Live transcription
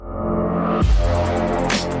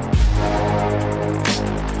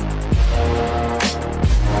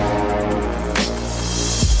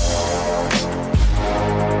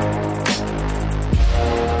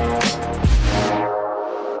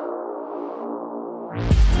Flavor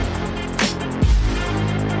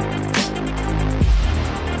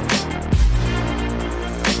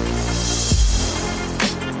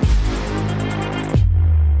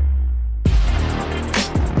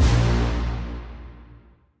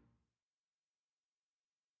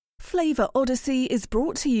Odyssey is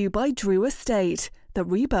brought to you by Drew Estate, the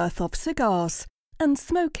rebirth of cigars, and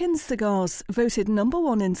Smoke Inn Cigars, voted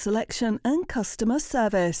 #1 in selection and customer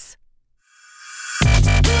service.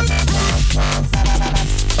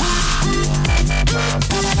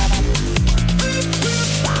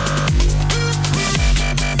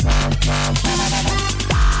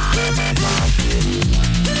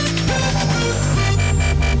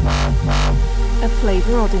 A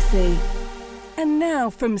Flavor Odyssey. And now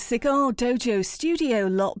from Cigar Dojo Studio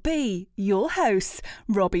Lot B, your hosts,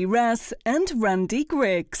 Robby and Randy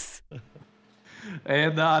Griggs.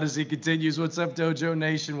 And the Odyssey continues. What's up, Dojo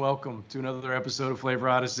Nation? Welcome to another episode of Flavor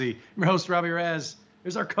Odyssey. I'm your host, Robby Raz.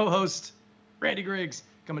 Here's our co-host, Randy Griggs,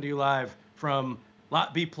 coming to you live from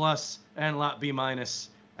Lot B Plus and Lot B Minus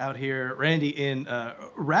out here. Randy, in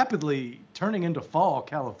rapidly turning into fall,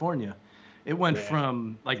 California. It went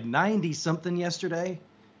from like 90-something yesterday,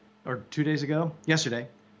 or 2 days ago, yesterday,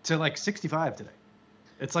 to like 65 today.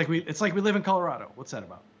 It's like we live in Colorado. What's that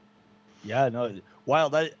about? Yeah, no,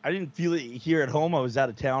 wild. I didn't feel it here at home. I was out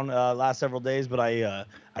of town last several days, but I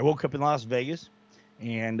woke up in Las Vegas,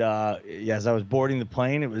 and as I was boarding the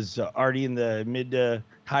plane, it was already in the mid to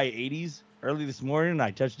high 80s early this morning. I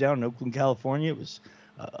touched down in Oakland, California. It was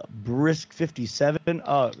brisk 57.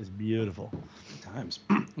 Oh, it was beautiful. Good times.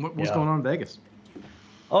 What's going on in Vegas?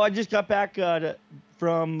 Oh, I just got back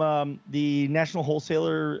from the National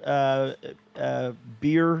Wholesaler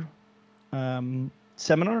beer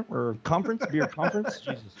seminar or conference, beer conference.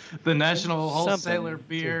 Jesus. The National Wholesaler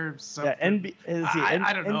Beer. Yeah,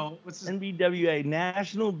 I don't know. What's this? NBWA,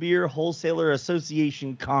 National Beer Wholesaler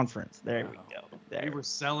Association Conference. There we go. There. We were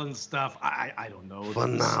selling stuff. I don't know.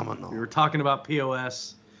 Phenomenal. We were talking about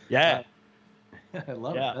POS. Yeah. I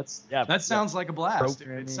love it. That sounds like a blast.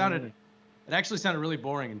 It actually sounded really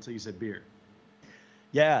boring until you said beer.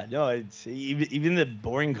 Yeah, no, it's even the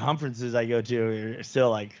boring conferences I go to are still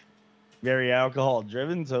like very alcohol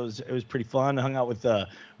driven. So it was pretty fun. I hung out with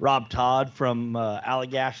Rob Todd from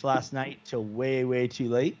Allagash last night till way too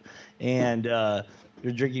late, and we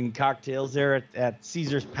were drinking cocktails there at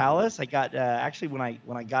Caesar's Palace. I got actually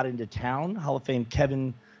when I got into town, Hall of Fame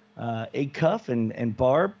Kevin Acuff and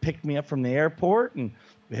Barb picked me up from the airport, and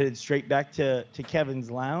we headed straight back to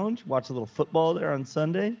Kevin's lounge. Watched a little football there on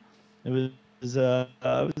Sunday. It was a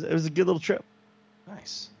good little trip.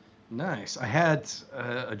 Nice. I had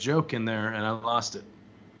a joke in there and I lost it.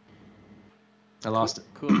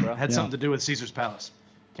 Cool, bro. It had something to do with Caesar's Palace.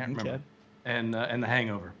 Can't remember. Okay. And The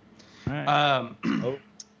Hangover. All right.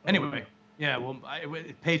 Anyway, yeah. Well,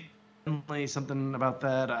 it paid something about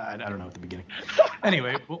that. I don't know at the beginning.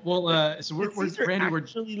 Anyway, so we're Randy. We're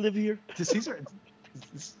actually live here. Did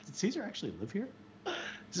Caesar actually live here?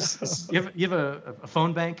 You have a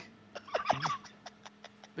phone bank?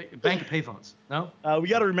 Bank of payphones. No? We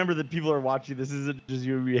got to remember that people are watching. This isn't just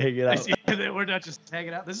you and me hanging out. We're not just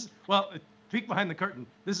hanging out. Peek behind the curtain.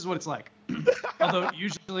 This is what it's like. Although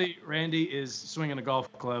usually Randy is swinging a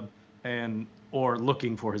golf club or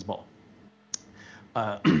looking for his ball.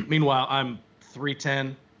 Meanwhile, I'm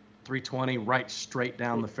 310, 320, right straight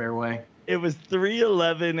down the fairway. It was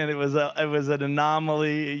 311, and it was an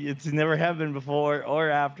anomaly. It's never happened before or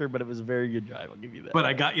after, but it was a very good drive. I'll give you that. But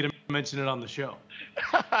I got you to mention it on the show.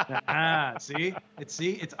 See,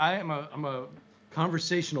 I'm a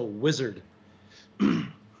conversational wizard.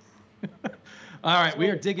 All right, we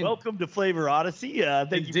are digging. Welcome to Flavor Odyssey.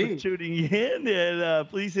 Thank you for tuning in, and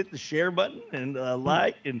please hit the share button and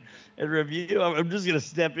like and review. I'm just gonna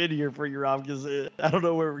step in here for you, Rob, because I don't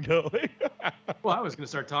know where we're going. Well, I was gonna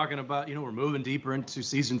start talking about, we're moving deeper into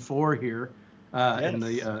season 4 here, in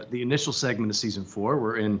the initial segment of season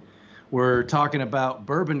 4. We're talking about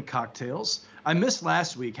bourbon cocktails. I missed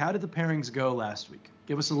last week. How did the pairings go last week?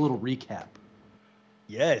 Give us a little recap.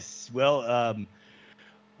 Yes, well.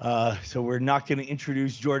 So we're not going to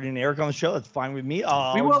introduce Jordan and Eric on the show. That's fine with me.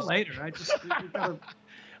 We will later.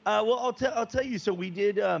 Well, I'll tell you. So we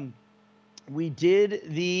did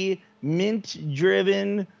the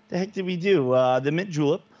mint-driven. The heck did we do? The mint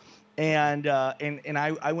julep, and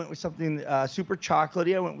I went with something super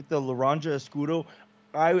chocolatey. I went with the Laranja Escudo.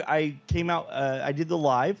 I came out. I did the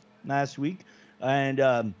live last week, and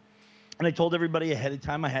I told everybody ahead of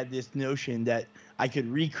time I had this notion that I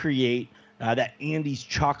could recreate that Andy's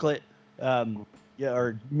chocolate,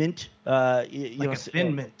 or mint, a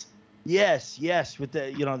thin mint. Yes, with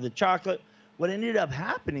the the chocolate what ended up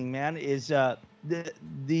happening, man, is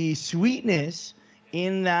the sweetness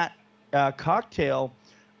in that cocktail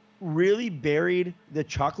really buried the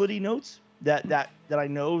chocolatey notes that I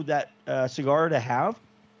know that cigar to have,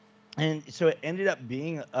 and so it ended up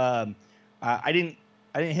being I didn't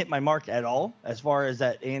hit my mark at all as far as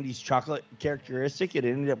that Andy's chocolate characteristic. It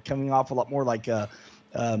ended up coming off a lot more like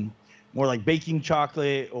more like baking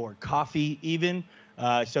chocolate or coffee even.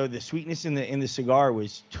 So the sweetness in the cigar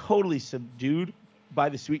was totally subdued by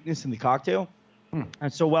the sweetness in the cocktail.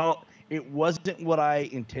 And so while it wasn't what I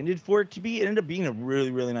intended for it to be, it ended up being a really,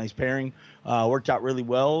 really nice pairing. Worked out really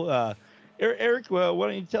well. Eric, why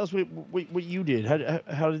don't you tell us what you did?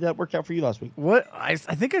 How did that work out for you last week? What I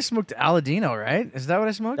think I smoked Aladino, right? Is that what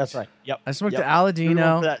I smoked? That's right. Yep. I smoked the Yep.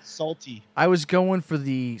 Aladino. For that salty. I was going for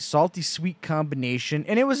the salty sweet combination,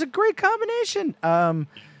 and it was a great combination.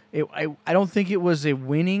 I don't think it was a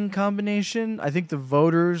winning combination. I think the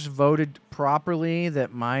voters voted properly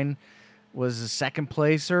that mine was a second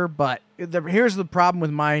placer. But here's the problem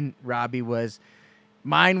with mine, Robbie, was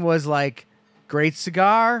mine was like great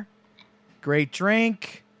cigar, great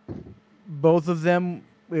drink. Both of them,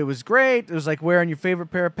 it was great. It was like wearing your favorite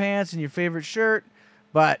pair of pants and your favorite shirt,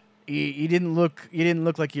 but you didn't look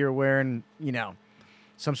like you were wearing,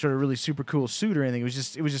 some sort of really super cool suit or anything.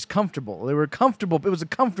 It was just comfortable. They were comfortable. It was a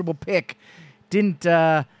comfortable pick.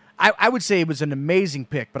 I would say it was an amazing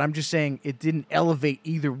pick, but I'm just saying it didn't elevate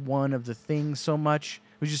either one of the things so much.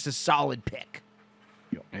 It was just a solid pick.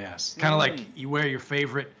 Yes, kind of like you wear your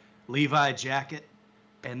favorite Levi jacket,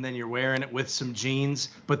 and then you're wearing it with some jeans,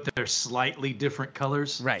 but they're slightly different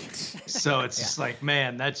colors. Right. So it's just like,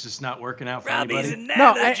 man, that's just not working out for Robbie's anybody.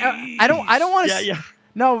 No, I don't want to. Yeah.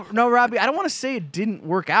 No, Robbie, I don't want to say it didn't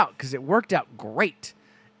work out because it worked out great.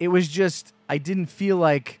 It was just I didn't feel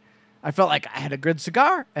like I felt like I had a good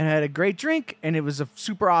cigar and I had a great drink and it was a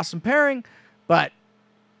super awesome pairing, but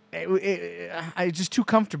I was just too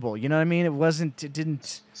comfortable. You know what I mean?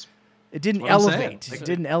 It didn't elevate. Like it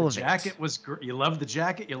didn't the elevate. Jacket was you love the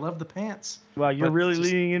jacket, you love the pants. Well, you're But really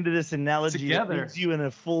just leaning into this analogy. together. That leaves you in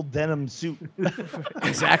a full denim suit.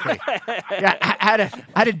 Exactly. Yeah, I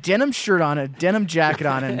had a denim shirt on, a denim jacket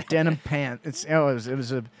on, and denim pants. I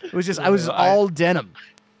was all denim.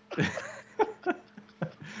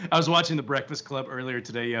 I was watching The Breakfast Club earlier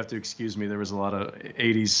today. You have to excuse me. There was a lot of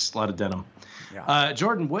 80s, a lot of denim. Yeah.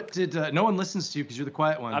 Jordan, what did no one listens to you because you're the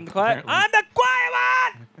quiet one. I'm the quiet. apparently. I'm the quiet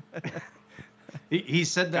one. He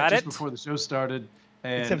said that Got just it? before the show started.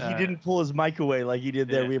 And, Except he didn't pull his mic away like he did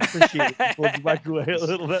there. We appreciate he pulled his mic away a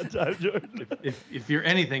little that time, Jordan. If you're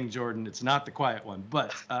anything, Jordan, it's not the quiet one.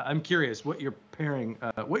 But I'm curious what your pairing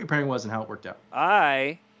was and how it worked out.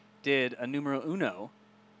 I did a numero uno,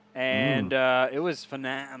 and it was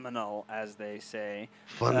phenomenal, as they say.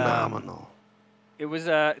 Phenomenal. It was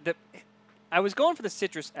I was going for the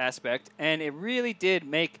citrus aspect, and it really did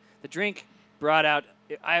make the drink brought out.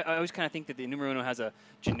 I always kind of think that the numero uno has a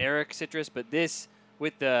generic citrus, but this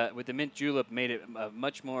with the mint julep made it a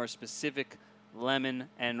much more specific lemon,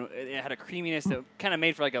 and it had a creaminess that kind of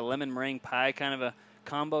made for like a lemon meringue pie kind of a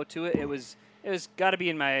combo to it. It was got to be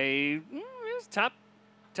in my it was top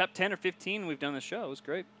 10 or 15 we've done the show. It was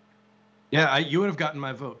great. Yeah, you would have gotten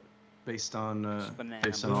my vote based on all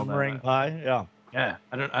that. Meringue pie, yeah. Yeah,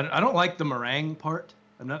 I don't like the meringue part.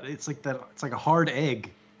 It's like that. It's like a hard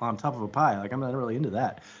egg on top of a pie. Like I'm not really into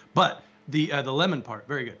that. But the lemon part,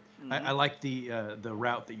 very good. Mm-hmm. I like the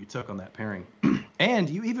route that you took on that pairing, and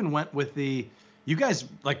you even went with you guys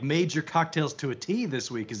like made your cocktails to a T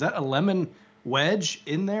this week. Is that a lemon wedge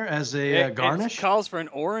in there as a garnish? It calls for an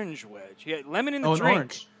orange wedge. Yeah, lemon in the drink,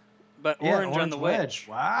 orange. but orange on the wedge.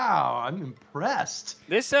 Wow, I'm impressed.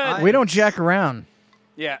 This We don't jack around.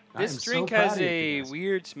 Yeah, I this am so drink proud has of you a guys.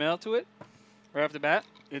 weird smell to it right off the bat.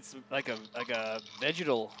 It's like a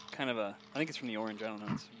vegetal kind of a. I think it's from the orange. I don't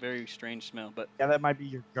know. It's a very strange smell, but Yeah, that might be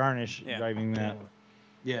your garnish driving that.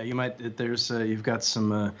 Yeah, you might. There's you've got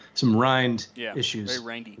some rind issues.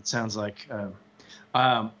 very rindy. It sounds like.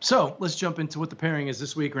 So let's jump into what the pairing is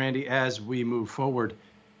this week, Randy, as we move forward.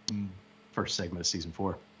 First segment of season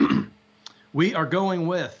 4. We are going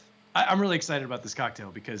with. I'm really excited about this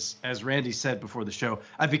cocktail because, as Randy said before the show,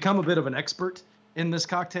 I've become a bit of an expert in this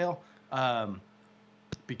cocktail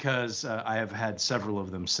because I have had several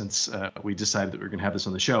of them since we decided that we were going to have this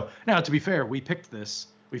on the show. Now, to be fair, we picked this.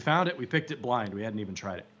 We found it. We picked it blind. We hadn't even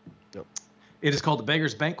tried it. Yep. It is called the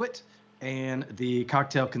Beggars Banquet, and the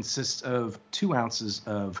cocktail consists of 2 ounces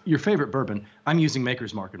of your favorite bourbon. I'm using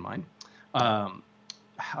Maker's Mark in mine.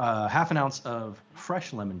 Half an ounce of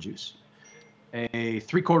fresh lemon juice, a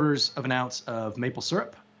 3/4 of an ounce of maple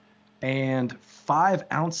syrup, and 5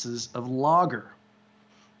 ounces of lager.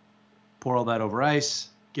 pour all that over ice,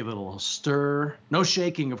 give it a little stir. No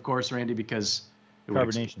shaking, of course, Randy, because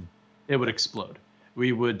Carbonation. It would explode.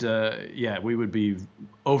 We would be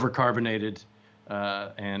overcarbonated,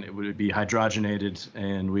 and it would be hydrogenated,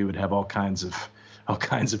 and we would have all kinds of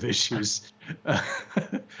issues.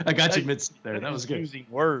 I got you mid there. That was good. Using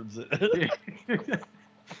words.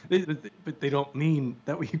 But they don't mean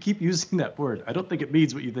that. You keep using that word. I don't think it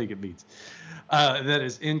means what you think it means. That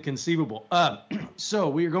is inconceivable. So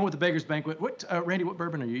we are going with the Beggars Banquet. Randy, what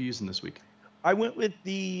bourbon are you using this week? I went with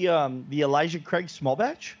the Elijah Craig small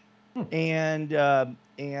batch, and the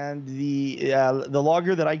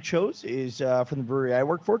lager that I chose is from the brewery I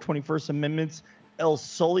work for, 21st Amendment's El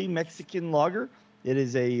Soli Mexican Lager. It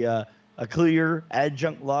is a clear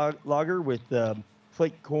adjunct lager with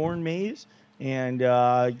flake corn maize, and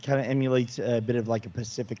kind of emulates a bit of like a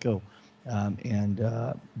Pacifico.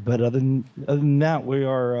 But other than that, we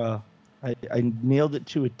are. I nailed it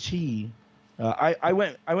to a T. I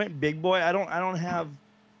went big boy. I don't have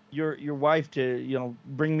your wife to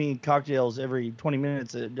bring me cocktails every 20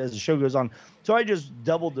 minutes as the show goes on. So I just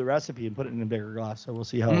doubled the recipe and put it in a bigger glass. So we'll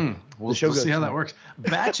see how we'll see how that works.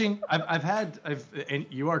 Batching. And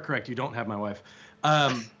you are correct. You don't have my wife.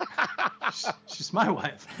 She's my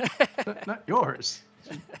wife, not yours.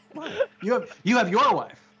 You have your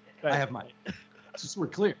wife. Right. I have mine. Just so we're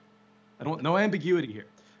clear. No ambiguity here.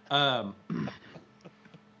 I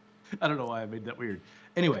don't know why I made that weird.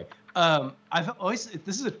 Anyway, I've always,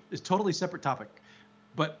 this is a totally separate topic,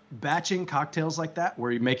 but batching cocktails like that,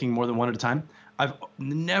 where you're making more than one at a time, I've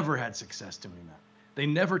never had success doing that. They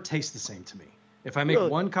never taste the same to me. If I make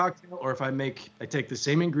one cocktail, or if I take the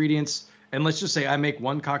same ingredients, and let's just say I make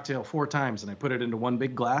one cocktail 4 times and I put it into one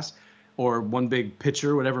big glass or one big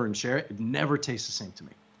pitcher, whatever, and share it, it never tastes the same to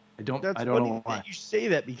me. I don't know why. You say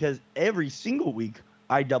that because every single week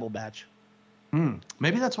I double batch.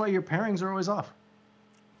 Maybe that's why your pairings are always off.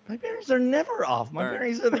 My pairings are never off. My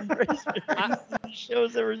pairings are the greatest pairings the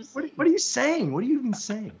show's ever seen. What are you saying? What are you even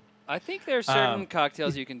saying? I think there are certain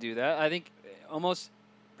cocktails you can do that. I think almost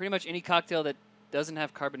pretty much any cocktail that doesn't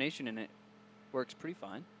have carbonation in it works pretty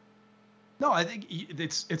fine. No, I think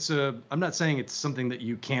I'm not saying it's something that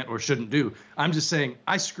you can't or shouldn't do. I'm just saying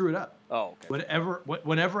I screw it up. Oh, okay.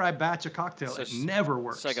 Whenever I batch a cocktail, it never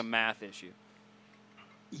works. It's like a math issue.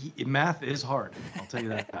 Math is hard. I'll tell you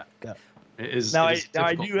that. Yeah.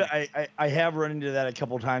 I have run into that a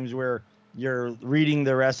couple times where you're reading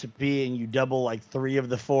the recipe and you double like 3 of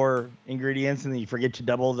the 4 ingredients, and then you forget to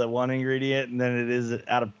double the 1 ingredient, and then it is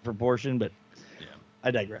out of proportion. But yeah, I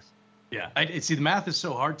digress. Yeah, see, the math is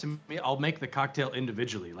so hard to me. I'll make the cocktail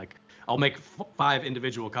individually. Like I'll make 5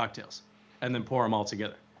 individual cocktails and then pour them all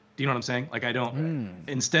together. Do you know what I'm saying? Like I don't.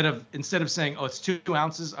 Instead of saying, oh, it's 2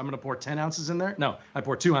 ounces, I'm gonna pour 10 ounces in there. No, I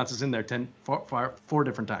pour 2 ounces in there 4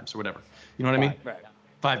 different times or whatever. You know what I mean? Right.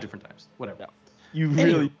 5 different times, whatever. Yeah. You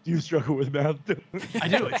really do struggle with math. I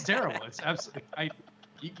do. It's terrible. It's absolutely.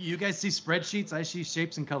 You guys see spreadsheets. I see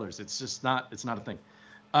shapes and colors. It's just not. It's not a thing.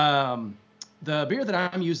 The beer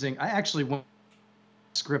that I'm using, I actually went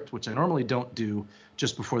script, which I normally don't do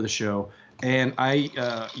just before the show, and I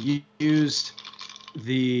used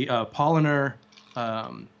the Polliner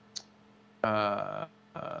Oktoberfest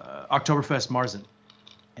Marzen,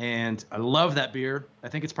 and I love that beer. I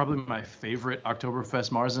think it's probably my favorite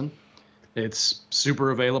Oktoberfest Marzen. It's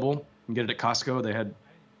super available. You can get it at Costco. They had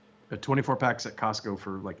 24 packs at Costco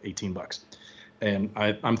for like $18, and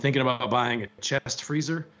I'm thinking about buying a chest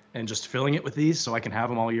freezer and just filling it with these so I can have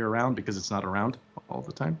them all year round, because it's not around all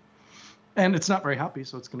the time. And it's not very hoppy,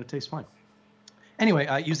 so it's going to taste fine. Anyway,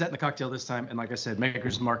 I used that in the cocktail this time, and like I said,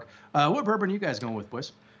 Maker's Mark. What bourbon are you guys going with,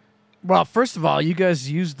 boys? Well, first of all, you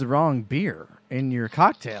guys used the wrong beer in your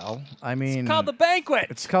cocktail. I mean, it's called the Banquet.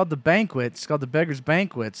 It's called the Banquet. It's called the Beggar's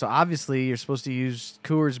Banquet. So obviously, you're supposed to use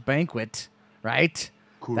Coors Banquet, right?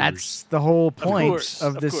 Coors. That's the whole point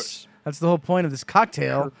of this. Course. That's the whole point of this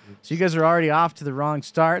cocktail. So you guys are already off to the wrong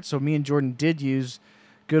start. So me and Jordan did use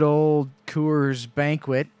good old Coors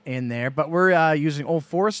Banquet in there, but we're using Old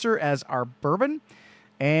Forester as our bourbon.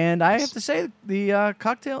 And I have to say, the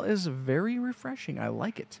cocktail is very refreshing. I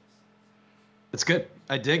like it. It's good.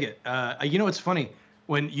 I dig it. You know, it's funny.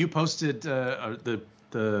 When you posted the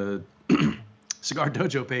Cigar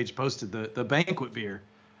Dojo page posted the Banquet beer,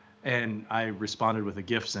 and I responded with a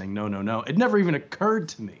GIF saying, no. It never even occurred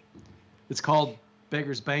to me. It's called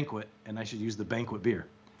Beggar's Banquet, and I should use the Banquet beer.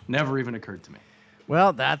 Never even occurred to me.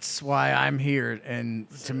 Well, that's why I'm here, and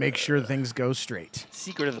to make sure things go straight.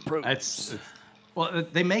 Secret of the program. Well,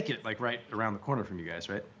 they make it like right around the corner from you guys,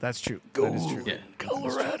 right? That's true. That is true. Yeah.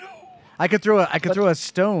 Colorado. I could throw a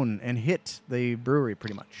stone and hit the brewery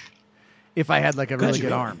pretty much. if I had like a really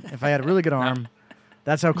good arm. If I had a really good arm,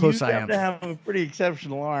 that's how close I am. You have to have a pretty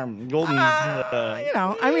exceptional arm. Golden.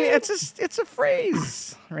 I mean, it's a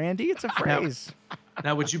phrase, Randy. It's a phrase.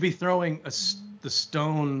 Now, would you be throwing the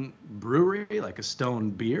Stone Brewery, like a Stone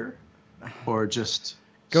beer, or just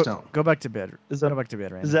Stone? Go back to bed. Go back to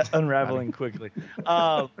bed, Randy. Is that unraveling quickly?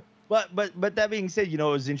 But that being said, it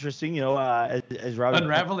was interesting. As Robby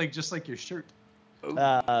unraveling just like your shirt. As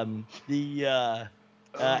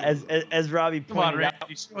Robby Come on, pointed out,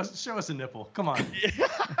 Randy, show us a nipple. Come on.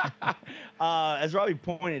 As Robby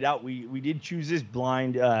pointed out, we did choose this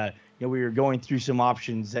blind. We were going through some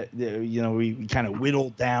options that we kind of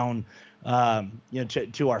whittled down,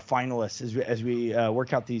 to our finalists as we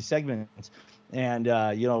work out these segments. And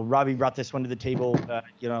Robby brought this one to the table.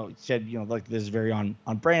 Said look, this is very on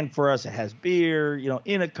brand for us. It has beer,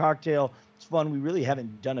 in a cocktail. It's fun. We really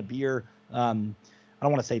haven't done a beer. I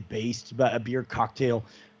don't want to say based, but a beer cocktail,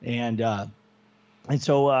 and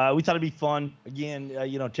so we thought it'd be fun. Again,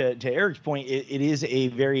 to Eric's point, it is a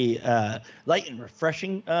very light and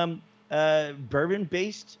refreshing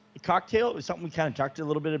bourbon-based cocktail. It was something we kind of talked a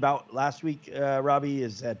little bit about last week, Robby.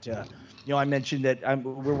 Is that I mentioned that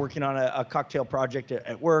we're working on a cocktail project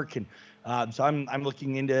at work, and so I'm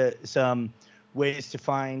looking into some ways to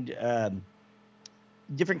find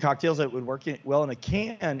different cocktails that would work well in a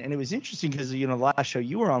can. And it was interesting because the last show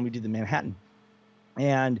you were on, we did the Manhattan,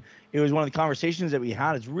 and it was one of the conversations that we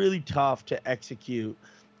had. It's really tough to execute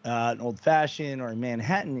an old fashioned or a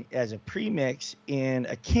Manhattan as a premix in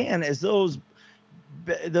a can, as those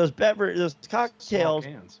cocktails.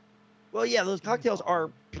 Well, yeah, those cocktails are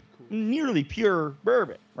nearly pure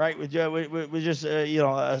bourbon, right? With just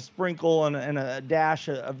a sprinkle and a dash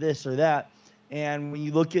of this or that. And when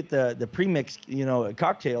you look at the premix,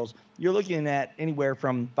 cocktails, you're looking at anywhere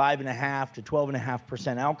from 5.5% to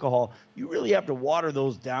 12.5% alcohol. You really have to water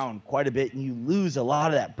those down quite a bit, and you lose a lot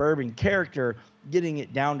of that bourbon character getting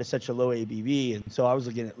it down to such a low ABV. And so I was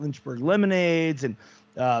looking at Lynchburg lemonades, and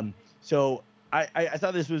so I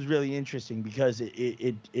thought this was really interesting because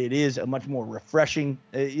it is a much more refreshing,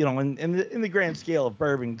 in the grand scale of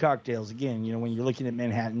bourbon cocktails. Again, when you're looking at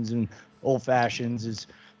Manhattans and old fashions as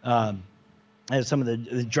some of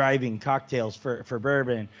the driving cocktails for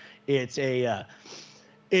bourbon, it's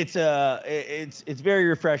very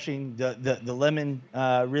refreshing. The lemon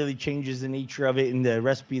really changes the nature of it, in the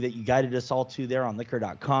recipe that you guided us all to there on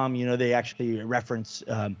liquor.com. They actually reference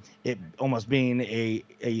it almost being a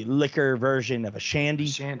liquor version of a shandy.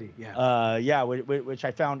 Yeah. Which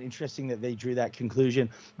I found interesting that they drew that conclusion.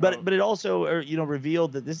 But it also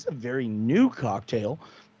revealed that this is a very new cocktail.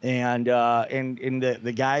 And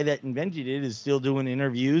the guy that invented it is still doing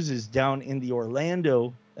interviews, is down in the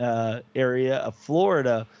Orlando area of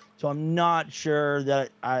Florida. So I'm not sure that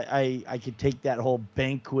I could take that whole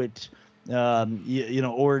Banquet,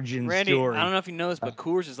 origin Randy, story. I don't know if you know this, but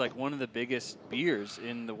Coors is like one of the biggest beers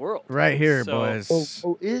in the world. Right here, so, boys.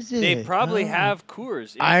 Oh, is it? They probably have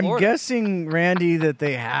Coors in I'm Florida. guessing, Randy, that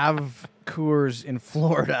they have Coors in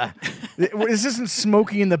Florida. This isn't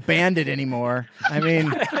Smokey and the Bandit anymore. I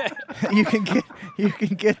mean, you can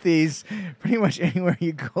get these pretty much anywhere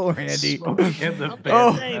you go, Randy. Smokey and the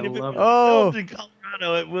Bandit. I love it. In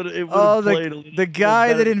Colorado, it would have played a little. The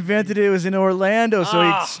guy that invented it was in Orlando, so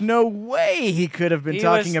it's no way he could have been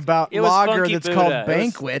talking about lager that's called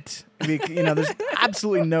Banquet. There's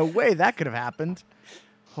absolutely no way that could have happened.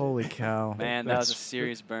 Holy cow! Man, that was a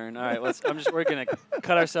serious burn. All right, we're gonna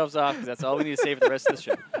cut ourselves off because that's all we need to say for the rest of the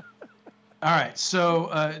show. All right,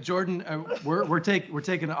 so Jordan, we're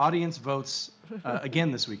taking audience votes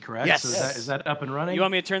again this week, correct? Yes. So is that up and running? You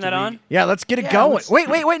want me to turn that on? Yeah, let's get it going. Wait!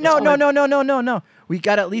 No! We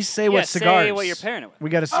got to at least say what cigars. Say what you're pairing it with. We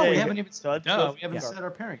got to say. We haven't even said our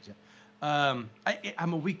pairings yet. I'm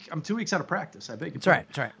 2 weeks out of practice. I beg your pardon.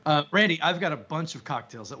 It's all right. Randy, I've got a bunch of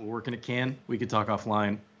cocktails that will work in a can. We could talk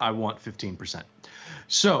offline. I want 15%.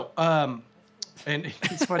 So, and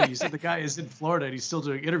it's funny. You said the guy is in Florida and he's still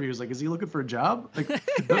doing interviews. Like, is he looking for a job? Like,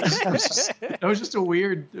 that was just a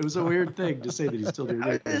weird. It was a weird thing to say that he's still doing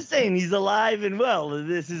interviews. I'm just saying he's alive and well.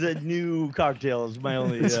 This is a new cocktail. Is my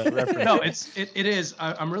only reference. No, it is.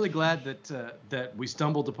 I'm really glad that we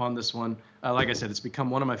stumbled upon this one. Like I said, it's become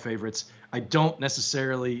one of my favorites. I don't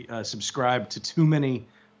necessarily subscribe to too many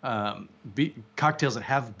cocktails that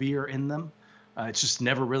have beer in them. It's just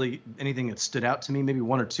never really anything that stood out to me. Maybe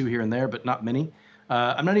one or two here and there, but not many.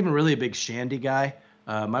 I'm not even really a big shandy guy.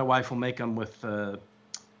 My wife will make them with a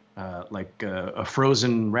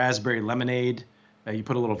frozen raspberry lemonade. You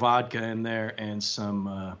put a little vodka in there and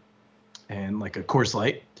some and like a Coors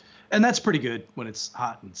Light, and that's pretty good when it's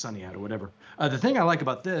hot and sunny out or whatever. The thing I like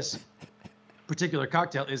about this particular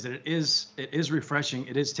cocktail is that it is refreshing,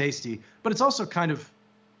 it is tasty, but it's also kind of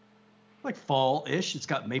like fall-ish. It's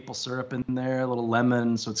got maple syrup in there, a little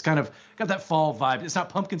lemon, so it's kind of got that fall vibe. It's not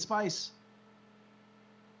pumpkin spice,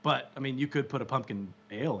 but I mean, you could put a pumpkin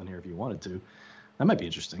ale in here if you wanted to. That might be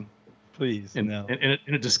interesting. Please, In no.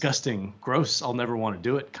 a disgusting, gross, I'll never want to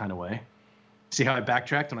do it kind of way. See how I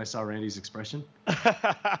backtracked when I saw Randy's expression?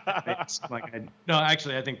 It's like no,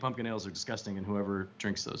 actually, I think pumpkin ales are disgusting, and whoever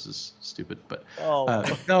drinks those is stupid. But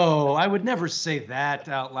no, I would never say that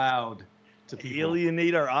out loud to people.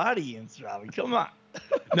 Alienate our audience, Robbie. Come on.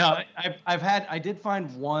 No, I did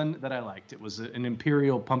find one that I liked. It was an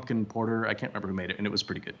Imperial Pumpkin Porter. I can't remember who made it, and it was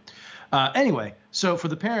pretty good. Anyway, so for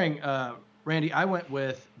the pairing, Randy, I went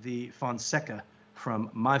with the Fonseca from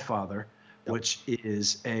my father, which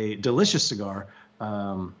is a delicious cigar.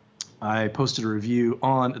 I posted a review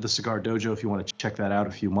on the Cigar Dojo if you want to check that out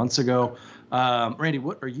a few months ago. Randy,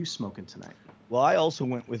 what are you smoking tonight? Well, I also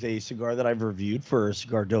went with a cigar that I've reviewed for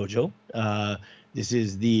Cigar Dojo. This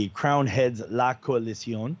is the Crown Heads La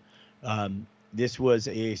Coalición. This was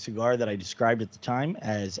a cigar that I described at the time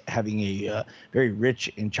as having a very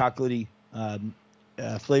rich and chocolatey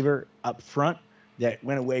flavor up front that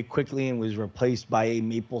went away quickly and was replaced by a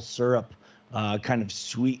maple syrup kind of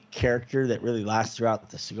sweet character that really lasts throughout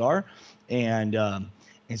the cigar. And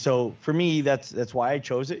so for me, that's why I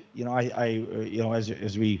chose it. You know, I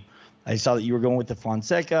saw that you were going with the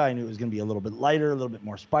Fonseca. I knew it was going to be a little bit lighter, a little bit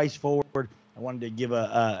more spice forward. I wanted to give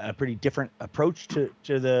a pretty different approach to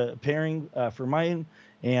the pairing for mine.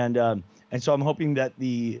 And so I'm hoping that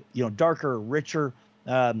the, darker, richer,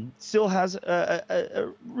 still has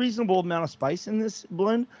a reasonable amount of spice in this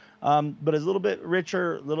blend, but is a little bit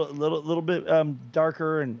richer, little bit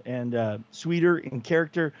darker and sweeter in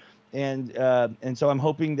character. And so I'm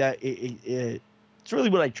hoping that it's really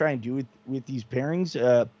what I try and do with these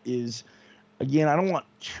pairings is, again, I don't want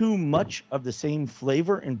too much of the same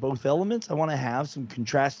flavor in both elements. I want to have some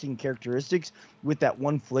contrasting characteristics with that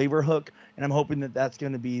one flavor hook, and I'm hoping that that's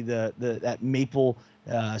going to be that maple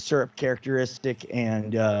syrup characteristic,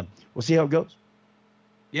 and we'll see how it goes.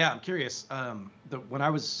 Yeah, I'm curious. When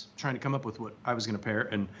I was trying to come up with what I was going to pair,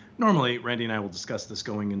 and normally Randy and I will discuss this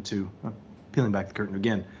going into peeling back the curtain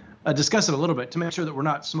again, discuss it a little bit to make sure that we're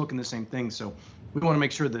not smoking the same thing. So we want to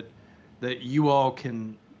make sure that you all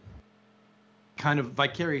can kind of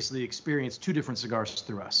vicariously experience two different cigars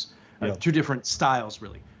through us, two different styles,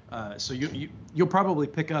 really. So you'll probably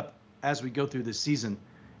pick up as we go through this season.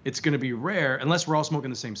 It's going to be rare, unless we're all smoking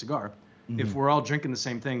the same cigar. Mm-hmm. If we're all drinking the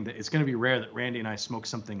same thing, that it's going to be rare that Randy and I smoke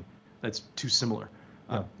something that's too similar.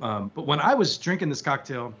 Yeah. But when I was drinking this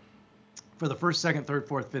cocktail for the first, second, third,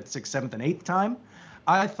 fourth, fifth, sixth, seventh, and eighth time,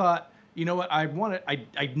 I thought, you know what, I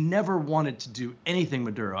never wanted to do anything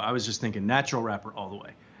Maduro. I was just thinking natural wrapper all the way.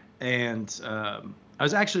 And I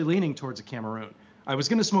was actually leaning towards a Cameroon. I was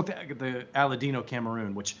going to smoke the Aladino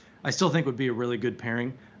Cameroon, which I still think would be a really good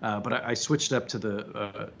pairing, but I switched up to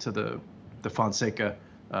the Fonseca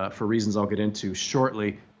for reasons I'll get into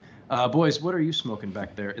shortly. Boys, what are you smoking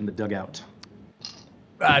back there in the dugout?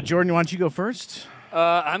 Jordan, why don't you go first?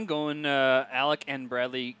 I'm going Alec and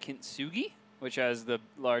Bradley Kintsugi, which has the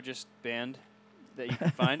largest band that you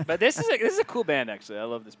can find. But this is a cool band, actually. I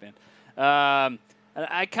love this band.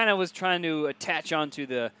 I kind of was trying to attach onto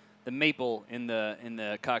the maple in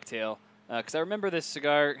the cocktail because I remember this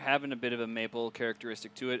cigar having a bit of a maple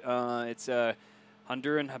characteristic to it. It's a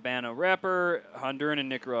Honduran Habano wrapper, Honduran and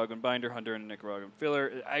Nicaraguan binder, Honduran and Nicaraguan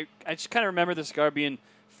filler. I just kind of remember the cigar being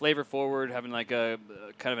flavor forward, having like a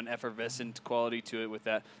kind of an effervescent quality to it with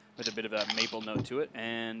a bit of that maple note to it,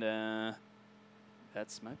 and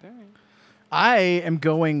that's my pairing. I am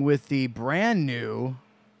going with the brand new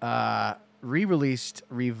re-released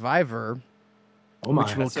Reviver,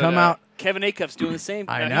 which will come out. Kevin Acuff's doing the same.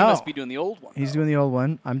 I know. He must be doing the old one. He's doing the old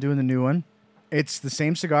one. I'm doing the new one. It's the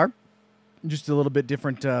same cigar, just a little bit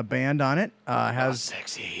different band on it.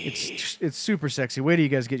 Sexy. It's super sexy. Wait till you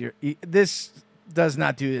guys get your. This does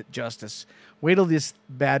not do it justice. Wait till this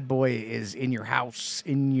bad boy is in your house,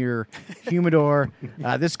 in your humidor.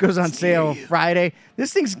 This goes on sale Friday.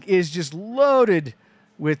 This thing is just loaded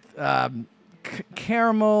with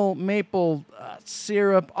caramel, maple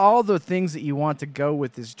syrup, all the things that you want to go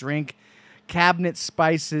with this drink. Cabinet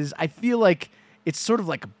spices. I feel like it's sort of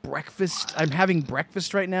like a breakfast. I'm having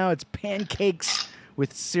breakfast right now. It's pancakes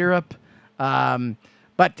with syrup.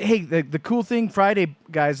 But hey, the cool thing, Friday,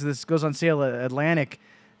 guys, this goes on sale at Atlantic.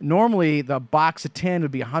 Normally, the box of 10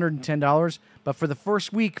 would be $110, but for the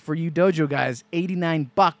first week, for you Dojo guys,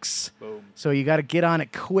 $89. Boom. So you got to get on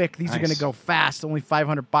it quick. These are going to go fast. Only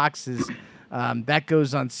 500 boxes. That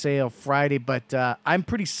goes on sale Friday, but I'm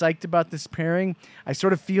pretty psyched about this pairing. I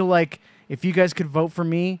sort of feel like if you guys could vote for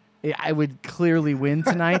me, I would clearly win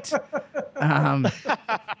tonight.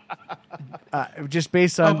 Just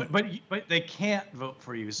based on... But they can't vote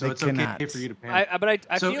for you, so it's cannot. okay for you to pair.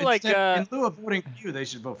 I feel like in lieu of voting for you, they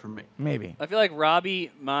should vote for me. Maybe. I feel like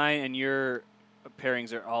Robbie, mine, and your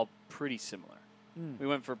pairings are all pretty similar. We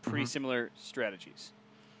went for pretty similar strategies.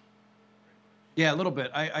 Yeah, a little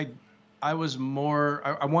bit. I was more.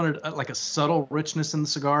 I wanted like a subtle richness in the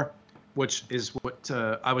cigar, which is what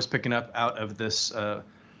I was picking up out of this.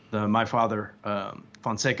 The My Father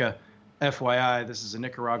Fonseca. FYI, this is a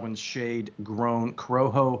Nicaraguan shade grown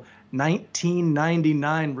Corojo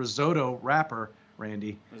 1999 risotto wrapper.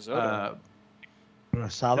 Randy. Risotto.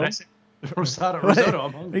 Rosado? Risotto.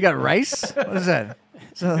 I'm hungry. You got rice? What is that?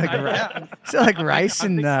 Is that like rice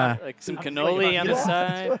and like some cannoli on the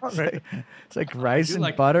side. It's like rice and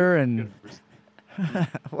like butter and.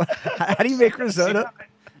 How do you make risotto?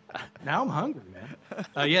 Now I'm hungry,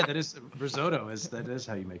 man. Yeah, that is risotto. That is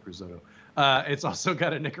how you make risotto. It's also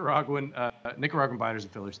got a Nicaraguan binders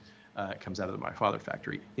and fillers. It comes out of the My Father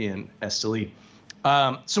factory in Esteli.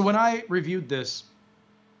 So when I reviewed this,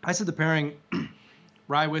 I said the pairing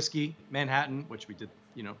rye whiskey, Manhattan, which we did,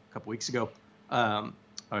 a couple weeks ago.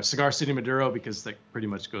 Cigar City Maduro, because that pretty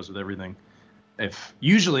much goes with everything. If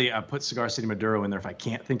usually I put Cigar City Maduro in there if I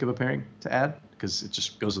can't think of a pairing to add, because it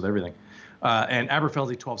just goes with everything. And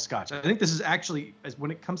Aberfeldy 12 Scotch. I think this is actually, when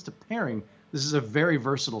it comes to pairing, this is a very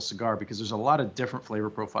versatile cigar because there's a lot of different flavor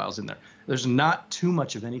profiles in there. There's not too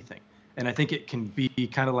much of anything. And I think it can be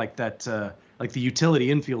kind of like that, like the utility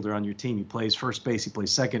infielder on your team. He plays first base, he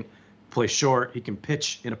plays second, plays short, he can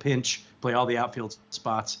pitch in a pinch, play all the outfield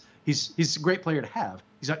spots. He's a great player to have.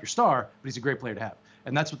 He's not your star, but he's a great player to have.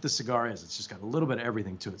 And that's what this cigar is. It's just got a little bit of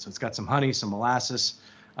everything to it. So it's got some honey, some molasses,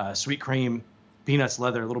 sweet cream, peanuts,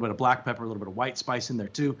 leather, a little bit of black pepper, a little bit of white spice in there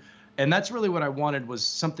too. And that's really what I wanted, was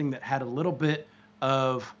something that had a little bit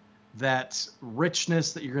of that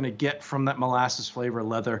richness that you're going to get from that molasses flavor,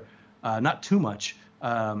 leather, not too much,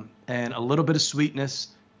 and a little bit of sweetness.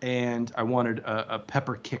 And I wanted a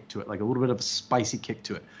pepper kick to it, like a little bit of a spicy kick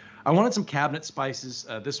to it. I wanted some cabinet spices.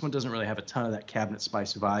 This one doesn't really have a ton of that cabinet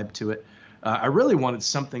spice vibe to it. I really wanted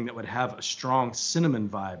something that would have a strong cinnamon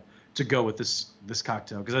vibe to go with this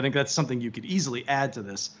cocktail, because I think that's something you could easily add to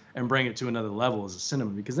this and bring it to another level as a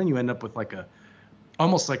cinnamon, because then you end up with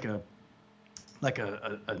almost like a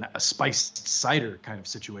spiced cider kind of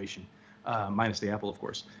situation, minus the apple, of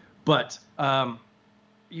course. But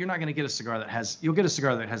you're not going to get a cigar that has. You'll get a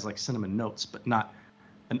cigar that has like cinnamon notes, but not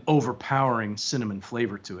an overpowering cinnamon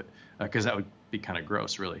flavor to it, because that would be kind of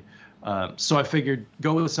gross, really. So I figured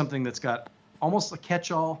go with something that's got almost a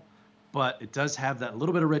catch-all, but it does have that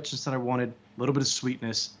little bit of richness that I wanted, a little bit of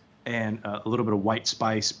sweetness, and a little bit of white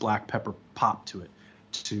spice, black pepper pop to it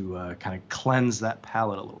to kind of cleanse that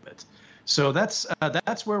palate a little bit. So that's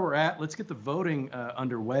where we're at. Let's get the voting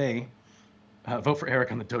underway. Vote for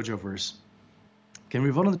Eric on the Dojo Verse. Can we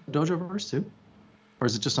vote on the Dojo Verse too? Or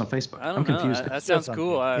is it just on Facebook? I'm confused. That sounds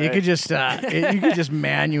cool. You could just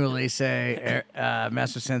manually say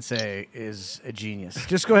Master Sensei is a genius.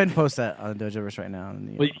 Just go ahead and post that on the Dojoverse right now.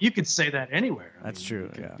 Well, you could say that anywhere. That's true.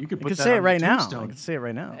 You could say it right now. I could say it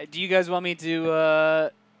right now. Do you guys want me to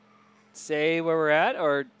say where we're at,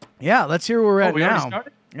 or? Yeah, let's hear where we're at we now. Already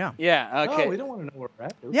started? Yeah. Yeah. Okay. No, we don't want to know where we're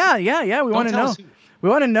at. Yeah. We want to know. We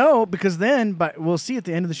want to know because then, but we'll see at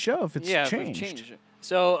the end of the show if it's changed.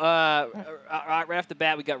 So right off the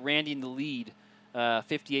bat, we got Randy in the lead,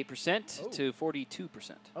 58% to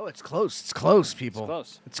 42%. Oh, it's close. It's close, people.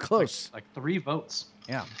 It's close. Like 3 votes.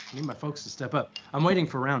 Yeah. I need my folks to step up. I'm waiting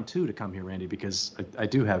for round 2 to come here, Randy, because I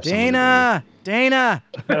do have Dana.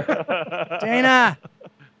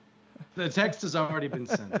 The text has already been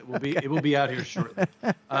sent. It will be out here shortly.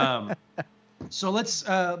 So let's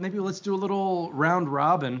do a little round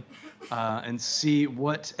robin and see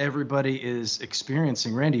what everybody is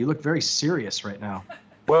experiencing. Randy, you look very serious right now.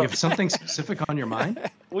 Well, you have something specific on your mind?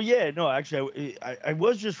 Well, yeah, no, actually, I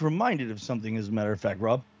was just reminded of something, as a matter of fact,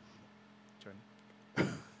 Rob.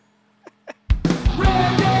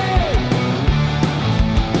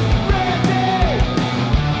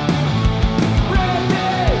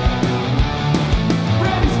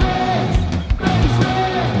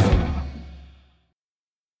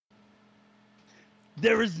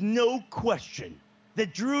 There is no question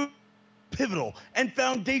that Drew pivotal and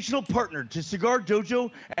foundational partner to Cigar Dojo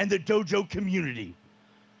and the Dojo community.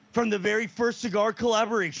 From the very first cigar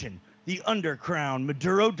collaboration, the Undercrown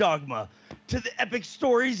Maduro Dogma, to the epic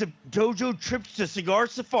stories of Dojo trips to Cigar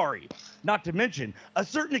Safari, not to mention a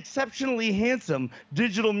certain exceptionally handsome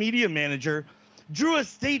digital media manager, Drew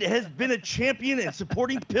Estate has been a champion and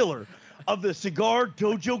supporting pillar of the Cigar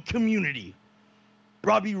Dojo community.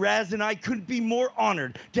 Robby, Raz, and I couldn't be more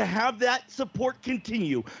honored to have that support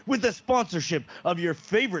continue with the sponsorship of your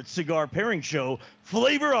favorite cigar pairing show,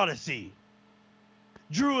 Flavor Odyssey.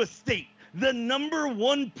 Drew Estate, the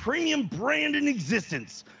 #1 premium brand in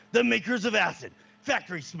existence, the makers of Acid,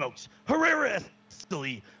 Factory Smokes, Herrera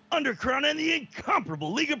Esteli, Undercrown, and the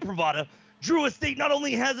incomparable Liga Privada. Drew Estate not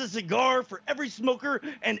only has a cigar for every smoker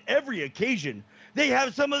and every occasion, they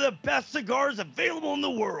have some of the best cigars available in the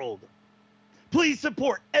world. Please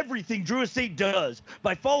support everything Drew Estate does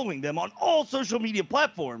by following them on all social media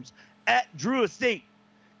platforms at Drew Estate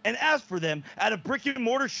and ask for them at a brick and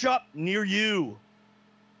mortar shop near you.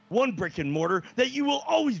 One brick and mortar that you will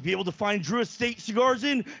always be able to find Drew Estate cigars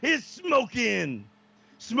in is Smokin'.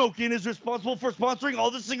 Smokin' is responsible for sponsoring all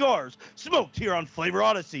the cigars smoked here on Flavor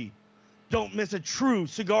Odyssey. Don't miss a true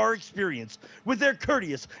cigar experience with their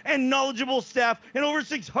courteous and knowledgeable staff and over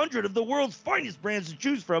 600 of the world's finest brands to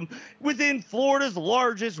choose from within Florida's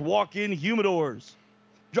largest walk-in humidors.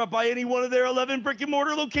 Drop by any one of their 11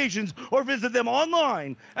 brick-and-mortar locations or visit them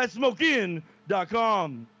online at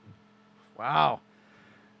smokein.com. Wow.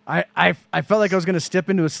 I felt like I was going to step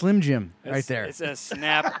into a Slim Jim right there. It's a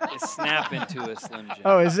snap. It's snap into a Slim Jim.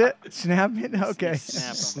 Oh, is it? Snap in? Okay.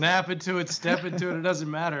 Snap into it, step into it. It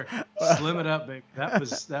doesn't matter. Slim it up, baby. That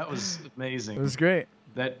was amazing. It was great.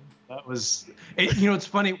 That was. It's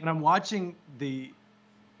funny when I'm watching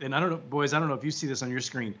and I don't know, boys. I don't know if you see this on your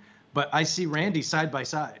screen, but I see Randy side by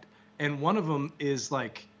side, and one of them is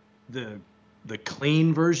like the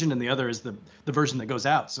clean version, and the other is the version that goes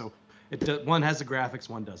out. So. One has the graphics,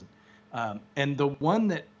 one doesn't. And the one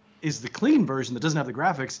that is the clean version that doesn't have the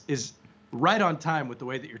graphics is right on time with the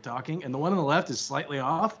way that you're talking. And the one on the left is slightly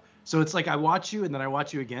off. So it's like I watch you and then I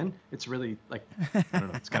watch you again. It's really like, I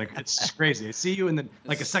don't know. It's just crazy. I see you and then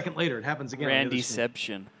like a second later it happens again.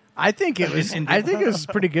 Randyception. I think it was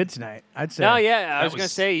pretty good tonight. I'd say. No, yeah. I was going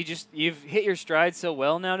to say, you've hit your stride so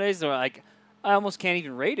well nowadays. Or like, I almost can't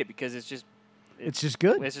even rate it because it's just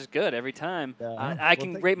good. It's just good every time. I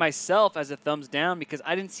can rate myself as a thumbs down because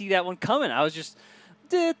I didn't see that one coming. I was just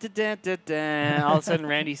all of a sudden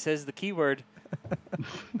Randy says the keyword.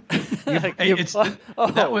 I could tell.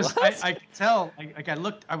 I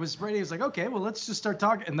looked. I was ready. I was like, okay, well, let's just start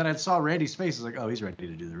talking. And then I saw Randy's face. I was like, oh, he's ready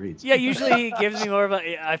to do the reads. Yeah, usually he gives me more of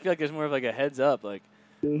a. I feel like there's more of like a heads up, like.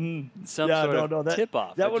 Some sort of tip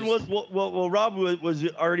off. That one was well. Rob was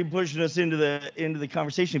already pushing us into the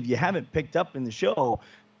conversation. If you haven't picked up in the show,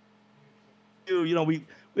 we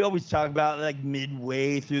always talk about like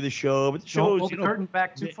midway through the show, but the show don't pull the curtain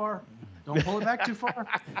back too far. Don't pull it back too far.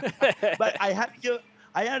 But I had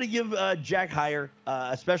to give Jack Heyer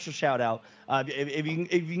a special shout out. If you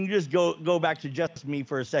can just go back to just me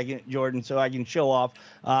for a second, Jordan, so I can show off.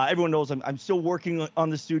 Everyone knows I'm still working on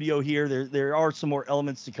the studio here. There are some more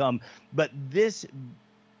elements to come, but this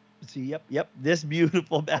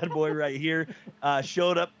beautiful bad boy right here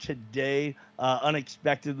showed up today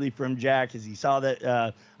unexpectedly from Jack as he saw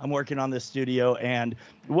that I'm working on this studio, and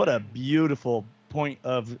what a beautiful point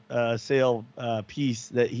of sale piece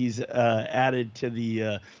that he's added to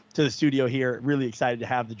the studio here. Really excited to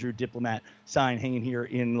have the Drew Diplomat sign hanging here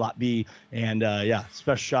in Lot B, and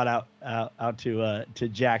special shout out to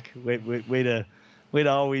Jack. Way to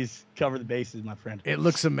always cover the bases, my friend. It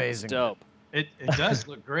looks amazing. Dope. It does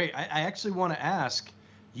look great. I actually want to ask.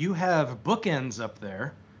 You have bookends up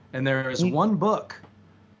there, and there is one book.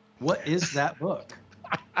 What is that book?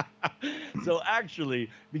 So actually,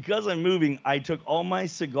 because I'm moving, I took all my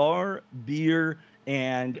cigar, beer,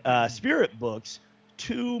 and spirit books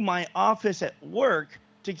to my office at work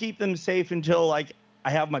to keep them safe until like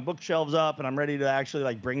I have my bookshelves up and I'm ready to actually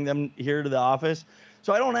like bring them here to the office.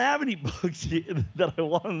 So I don't have any books that I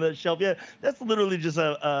want on the shelf yet. That's literally just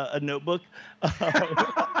a notebook.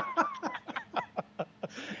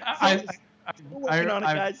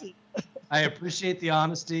 I appreciate the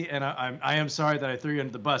honesty, and I am sorry that I threw you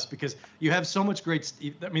under the bus because you have so much great.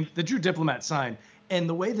 I mean, the Drew Diplomat sign and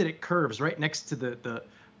the way that it curves right next to the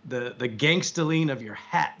gangsta-lean of your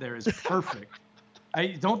hat there is perfect. I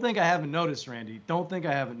don't think I haven't noticed, Randy. Don't think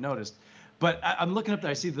I haven't noticed. But I'm looking up there.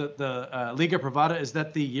 I see the Liga Privada. Is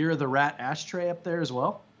that the Year of the Rat ashtray up there as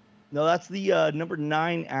well? No, that's the number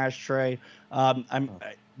 9 ashtray.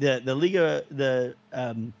 The Liga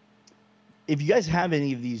if you guys have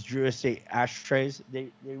any of these Drew Estate ashtrays,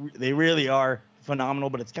 they really are phenomenal.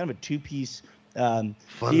 But it's kind of a 2-piece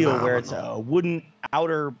deal where it's a wooden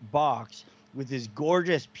outer box, with this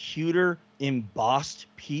gorgeous pewter embossed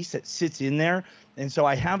piece that sits in there. And so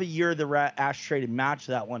I have a Year of the Rat ashtray to match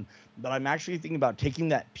that one, but I'm actually thinking about taking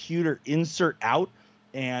that pewter insert out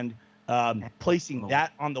and placing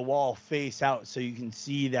that on the wall face out so you can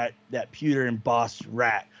see that pewter embossed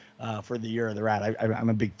rat for the Year of the Rat. I'm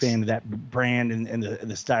a big fan of that brand and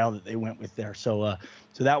the style that they went with there. So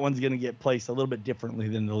that one's going to get placed a little bit differently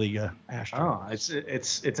than the Liga ashtray. Oh,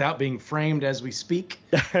 it's out being framed as we speak.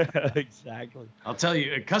 Exactly. I'll tell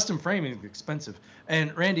you, custom framing is expensive.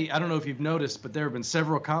 And Randy, I don't know if you've noticed, but there have been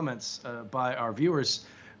several comments by our viewers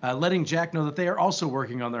letting Jack know that they are also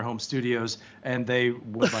working on their home studios, and they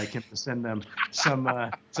would like him to send them some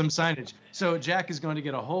signage. So Jack is going to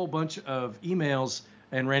get a whole bunch of emails,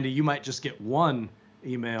 and Randy, you might just get one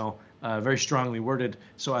email, very strongly worded.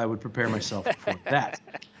 So I would prepare myself for that.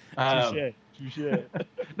 Touche.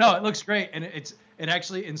 No, it looks great, and it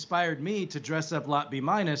actually inspired me to dress up Lot B-,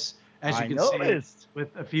 as you can see,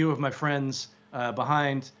 with a few of my friends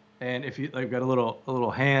behind. And if I've got a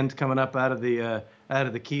little hand coming up out of the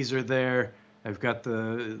keezer there. I've got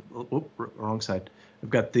wrong side.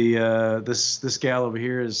 I've got the this gal over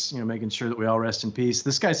here is making sure that we all rest in peace.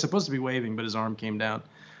 This guy's supposed to be waving, but his arm came down.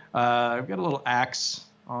 I've got a little axe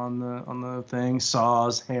on the thing,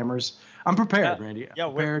 saws, hammers. I'm prepared, Randy. Yeah,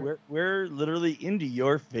 we're literally into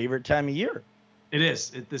your favorite time of year. It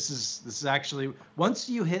is. This is actually, once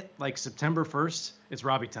you hit like September 1st, it's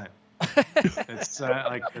Robby time. It's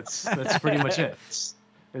that's pretty much it.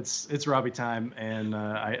 It's Robby time, and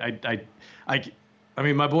I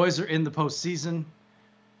mean, my boys are in the postseason.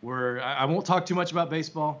 I won't talk too much about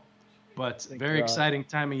baseball, but very exciting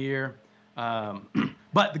time of year.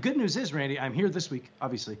 But the good news is, Randy, I'm here this week.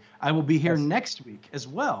 Obviously, I will be here next week as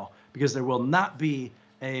well, because there will not be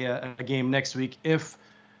a game next week if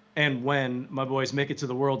and when my boys make it to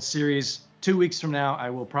the World Series 2 weeks from now. I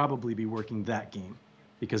will probably be working that game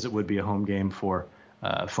because it would be a home game for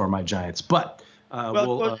my Giants. But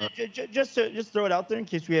just throw it out there in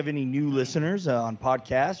case we have any new listeners on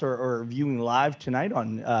podcast or viewing live tonight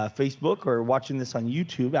on Facebook or watching this on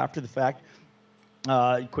YouTube after the fact.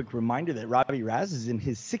 Quick reminder that Robby Raz is in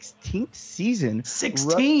his 16th season.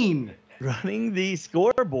 16! Running the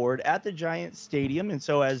scoreboard at the Giants Stadium. And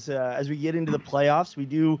so as we get into the playoffs, we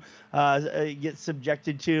do get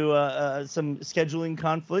subjected to some scheduling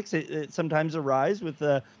conflicts. It sometimes arise with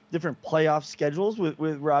different playoff schedules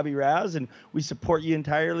with Robby Raz, and we support you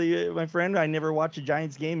entirely, my friend. I never watch a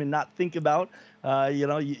Giants game and not think about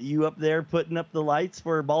you up there putting up the lights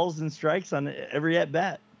for balls and strikes on every at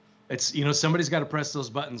bat. It's somebody's got to press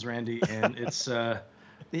those buttons, Randy, and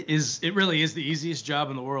it really is the easiest job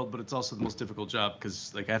in the world, but it's also the most difficult job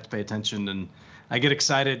because I have to pay attention, and I get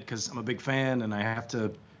excited because I'm a big fan, and I have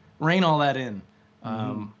to rein all that in,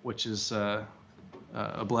 which is a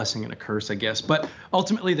blessing and a curse, I guess. But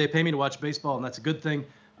ultimately, they pay me to watch baseball, and that's a good thing.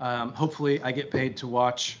 Hopefully, I get paid to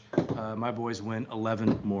watch my boys win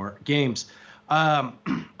 11 more games.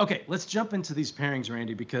 Okay, let's jump into these pairings,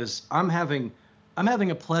 Randy, because I'm having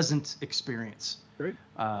a pleasant experience. Great.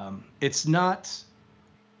 It's not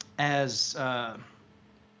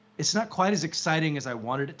quite as exciting as I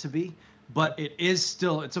wanted it to be, but it's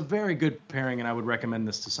a very good pairing, and I would recommend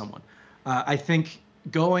this to someone. I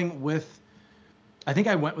went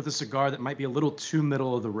with a cigar that might be a little too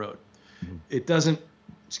middle of the road. Mm-hmm. It's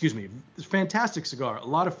a fantastic cigar, a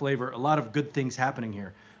lot of flavor, a lot of good things happening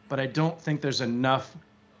here, but I don't think there's enough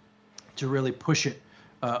to really push it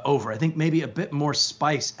over. I think maybe a bit more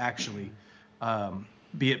spice, actually,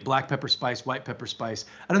 be it black pepper spice, white pepper spice.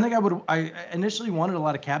 I don't think I initially wanted a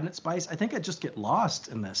lot of cabinet spice. I think I'd just get lost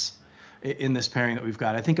in this pairing that we've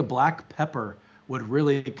got. I think a black pepper would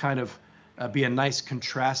really kind of be a nice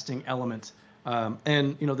contrasting element.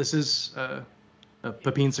 And this is a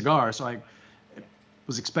Pepin cigar, so I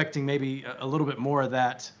was expecting maybe a little bit more of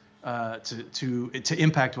that to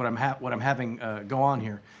impact what I'm having go on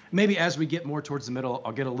here. Maybe as we get more towards the middle,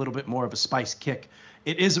 I'll get a little bit more of a spice kick.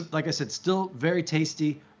 It is, like I said, still very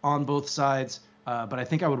tasty on both sides, but I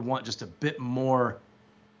think I would want just a bit more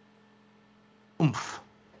oomph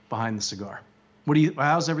behind the cigar.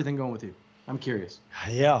 How's everything going with you? I'm curious.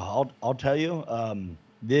 Yeah, I'll tell you.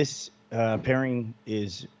 This pairing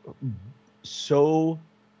is so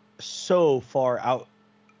far out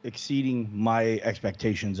exceeding my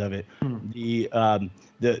expectations of it.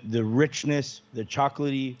 The richness, the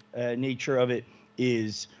chocolatey nature of it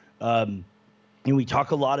is, and we talk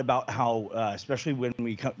a lot about how, especially when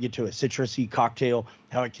we get to a citrusy cocktail,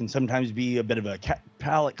 how it can sometimes be a bit of a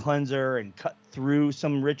palate cleanser and cut through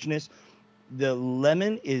some richness. The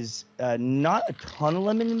lemon is not a ton of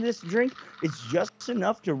lemon in this drink. It's just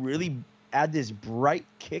enough to really add this bright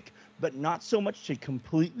kick but not so much to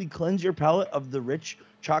completely cleanse your palate of the rich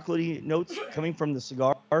chocolatey notes coming from the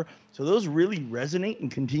cigar. So those really resonate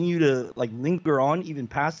and continue to like linger on even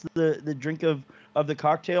past the drink of the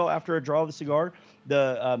cocktail after a draw of the cigar.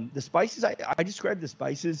 The spices, I describe the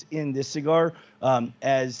spices in this cigar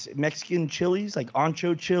as Mexican chilies, like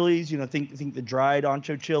ancho chilies. Think the dried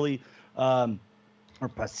ancho chili, or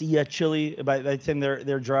pasilla chili. By the time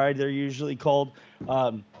they're dried, they're usually called.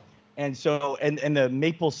 And so, and the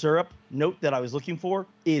maple syrup note that I was looking for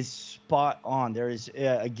is spot on. There is,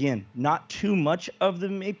 again, not too much of the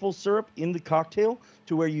maple syrup in the cocktail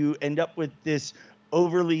to where you end up with this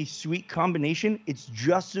overly sweet combination. It's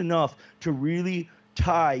just enough to really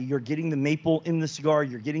tie. You're getting the maple in the cigar,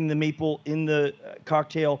 you're getting the maple in the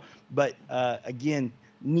cocktail, but again,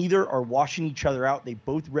 neither are washing each other out. They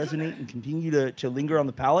both resonate and continue to linger on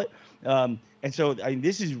the palate. And so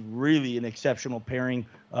this is really an exceptional pairing,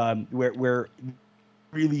 where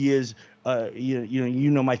really is,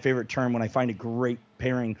 my favorite term when I find a great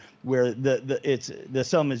pairing where the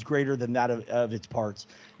sum is greater than that of its parts.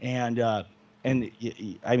 And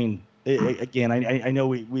I mean, again, I know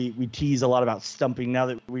we tease a lot about stumping now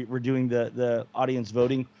that we're doing the audience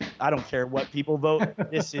voting. I don't care what people vote.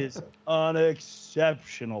 This is an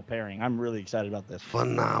exceptional pairing. I'm really excited about this.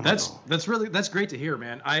 Phenomenal. That's great to hear,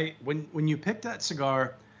 man. When you picked that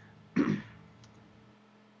cigar,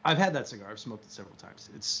 I've had that cigar. I've smoked it several times.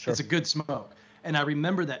 It's a good smoke. And I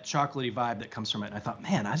remember that chocolatey vibe that comes from it. And I thought,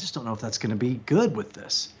 man, I just don't know if that's going to be good with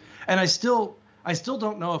this. And I still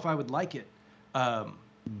don't know if I would like it.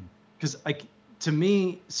 Because to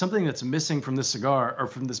me, something that's missing from this cigar or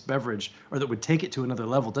from this beverage, or that would take it to another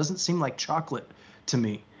level, doesn't seem like chocolate to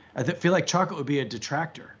me. I feel like chocolate would be a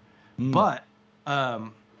detractor. But I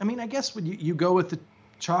mean, I guess when you go with the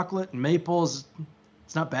chocolate and maples,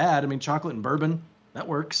 it's not bad. I mean, chocolate and bourbon, that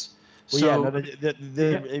works. Well, I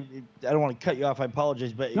don't want to cut you off. I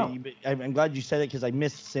apologize, but no. I'm glad you said it because I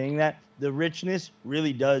missed saying that. The richness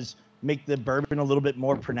really does make the bourbon a little bit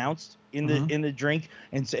more pronounced in the drink,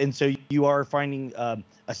 and so you are finding a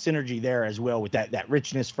synergy there as well with that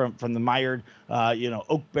richness from the mired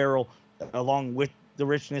oak barrel along with the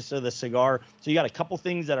richness of the cigar. So you got a couple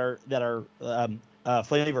things that are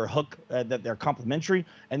flavor hook that they're complementary,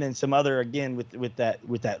 and then some other again with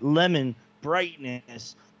that lemon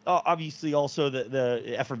brightness. Obviously also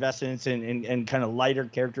the effervescence and kind of lighter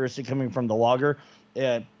characteristic coming from the lager.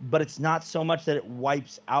 But it's not so much that it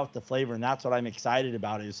wipes out the flavor, and that's what I'm excited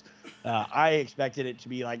about. Is I expected it to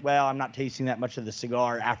be like, well, I'm not tasting that much of the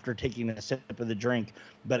cigar after taking a sip of the drink,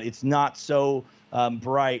 but it's not so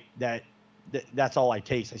bright that's all I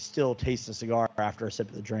taste. I still taste the cigar after a sip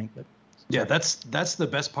of the drink. But yeah, that's the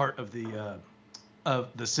best part of the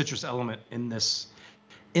citrus element in this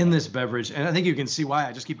beverage, and I think you can see why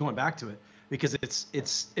I just keep going back to it, because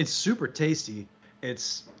it's super tasty.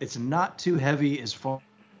 It's not too heavy as far,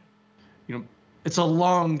 it's a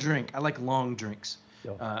long drink. I like long drinks.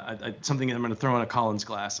 Something I'm going to throw in a Collins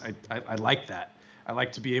glass. I like that. I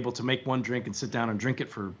like to be able to make one drink and sit down and drink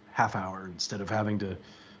it for half hour instead of having to,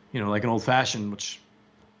 like an old fashioned, which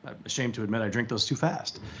I'm ashamed to admit I drink those too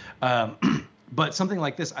fast. But something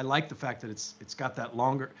like this, I like the fact that it's got that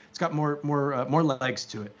longer, it's got more legs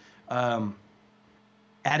to it.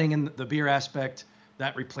 Adding in the beer aspect,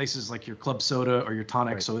 that replaces like your club soda or your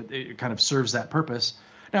tonic, right. So it kind of serves that purpose.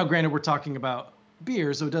 Now, granted, we're talking about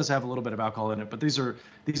beer, so it does have a little bit of alcohol in it, but these are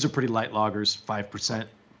pretty light lagers, 5%,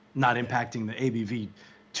 not impacting the ABV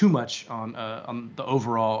too much on the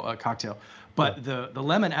overall cocktail. But the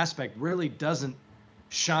lemon aspect really doesn't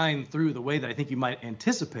shine through the way that I think you might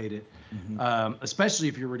anticipate it, especially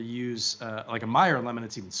if you were to use like a Meyer lemon.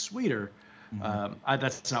 It's even sweeter.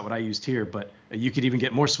 That's not what I used here, but you could even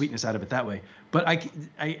get more sweetness out of it that way. But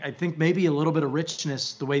I think maybe a little bit of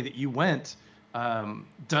richness, the way that you went,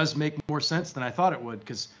 does make more sense than I thought it would,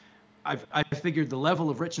 because I figured the level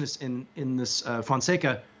of richness in this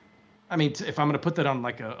Fonseca, I mean, if I'm going to put that on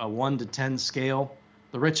like a 1 to 10 scale,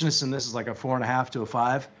 the richness in this is like a 4.5 to a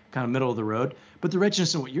 5, kind of middle of the road. But the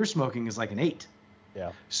richness in what you're smoking is like an 8.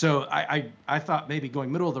 Yeah. So I thought maybe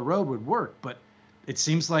going middle of the road would work, but it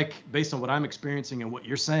seems like, based on what I'm experiencing and what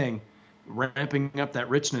you're saying, ramping up that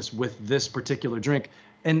richness with this particular drink.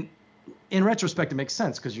 And in retrospect, it makes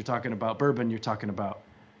sense, because you're talking about bourbon, you're talking about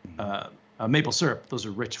maple syrup. Those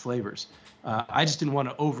are rich flavors. I just didn't want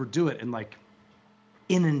to overdo it and like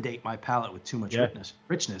inundate my palate with too much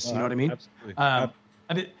richness. You know what I mean? Absolutely.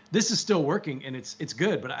 I mean, this is still working, and it's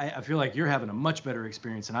good, but I feel like you're having a much better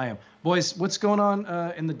experience than I am. Boys, what's going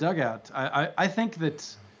on in the dugout? I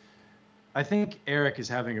think Eric is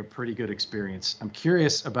having a pretty good experience. I'm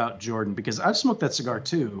curious about Jordan, because I've smoked that cigar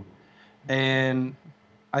too, and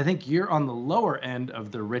I think you're on the lower end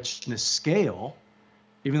of the richness scale,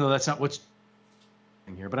 even though that's not what's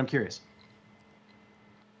here. But I'm curious.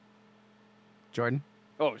 Jordan?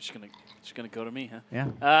 Oh, she's gonna go to me, huh?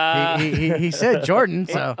 Yeah. He said Jordan,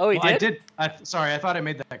 so. Oh, he Well, did? I did. Sorry, I thought I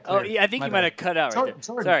made that clear. Oh, yeah, I think you might have cut out right there.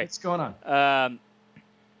 Sorry. What's going on?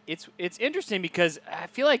 It's interesting because I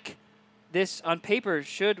feel like this on paper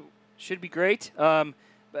should be great.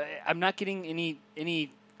 But I'm not getting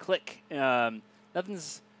any click.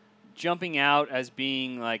 Nothing's jumping out as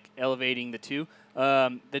being like elevating the two.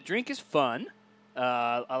 The drink is fun.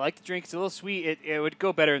 I like the drink. It's a little sweet. It would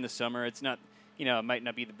go better in the summer. It's not, it might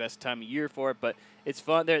not be the best time of year for it, but it's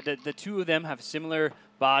fun. The two of them have a similar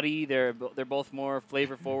body. They're both more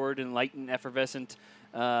flavor forward and light and effervescent.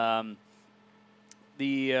 The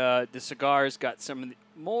cigar's got some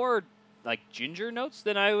more like ginger notes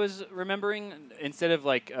than I was remembering. Instead of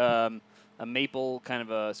like a maple kind of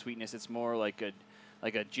a sweetness, it's more like a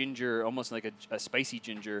ginger, almost like a spicy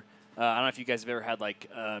ginger. I don't know if you guys have ever had like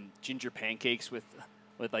ginger pancakes with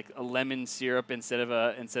like a lemon syrup instead of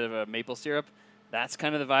a maple syrup. That's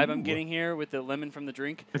kind of the vibe I'm getting here with the lemon from the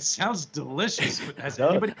drink. It sounds delicious. Has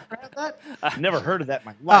anybody ever had that? I've never heard of that in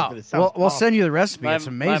my life, but it sounds we'll send you the recipe. It's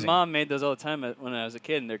amazing. My mom made those all the time when I was a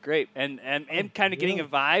kid, and they're great. And kind of getting a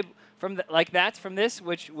vibe from from this,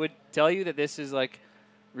 which would tell you that this is like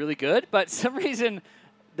really good. But for some reason,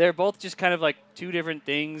 they're both just kind of like two different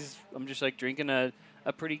things. I'm just like drinking a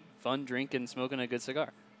pretty fun drink and smoking a good cigar.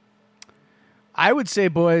 I would say,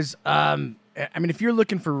 boys, if you're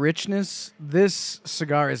looking for richness, this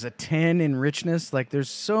cigar is a 10 in richness. Like, there's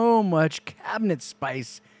so much cabinet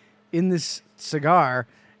spice in this cigar.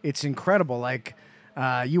 It's incredible. Like,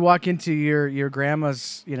 you walk into your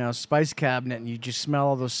grandma's, spice cabinet and you just smell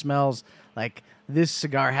all those smells. Like, this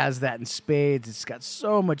cigar has that in spades. It's got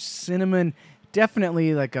so much cinnamon,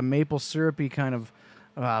 definitely like a maple syrupy kind of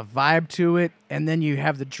vibe to it, and then you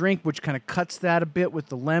have the drink, which kind of cuts that a bit with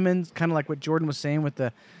the lemons, kind of like what Jordan was saying with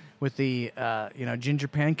the ginger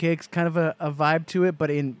pancakes, kind of a vibe to it,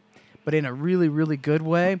 but in a really, really good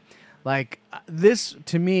way. Like, this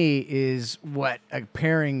to me is what a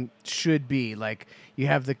pairing should be. Like, you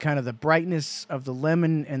have the kind of the brightness of the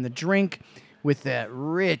lemon and the drink with that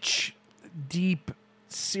rich, deep,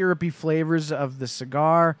 syrupy flavors of the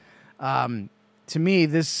cigar. To me,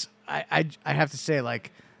 this. I have to say,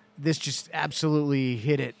 like, this just absolutely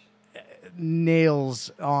hit it nails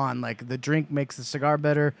on. Like, the drink makes the cigar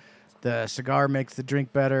better. The cigar makes the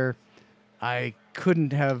drink better. I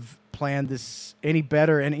couldn't have planned this any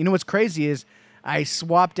better. And you know what's crazy is I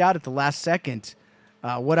swapped out at the last second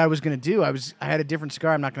what I was going to do. I had a different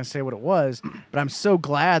cigar. I'm not going to say what it was, but I'm so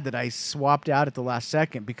glad that I swapped out at the last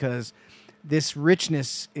second because this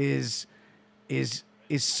richness is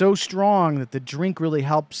so strong that the drink really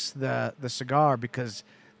helps the cigar because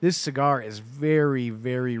this cigar is very,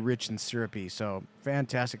 very rich and syrupy. So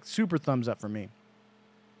fantastic. Super thumbs up for me.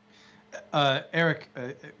 Eric,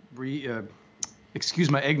 excuse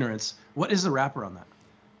my ignorance. What is the wrapper on that?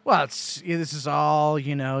 Well, this is all,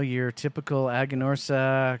 your typical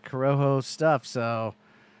Aganorsa Corojo stuff. So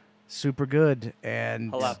super good.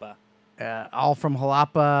 And Jalapa. All from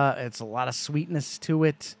Jalapa. It's a lot of sweetness to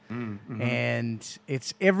it. Mm-hmm. And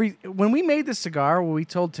it's when we made this cigar, what we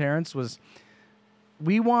told Terrence was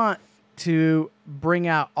we want to bring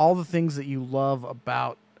out all the things that you love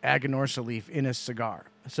about Aganorsa leaf in a cigar.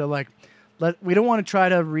 So like, we don't want to try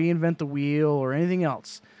to reinvent the wheel or anything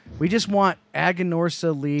else. We just want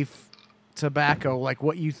Aganorsa leaf tobacco, like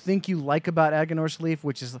what you think you like about Aganorsa leaf,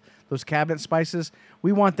 which is those cabinet spices.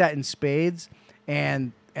 We want that in spades.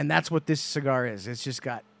 And that's what this cigar is. It's just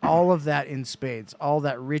got all of that in spades, all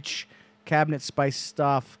that rich cabinet spice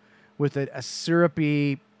stuff with a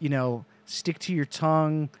syrupy, stick to your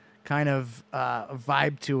tongue kind of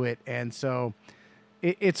vibe to it. And so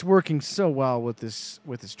it's working so well with this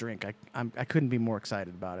drink. I couldn't be more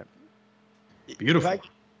excited about it. Beautiful.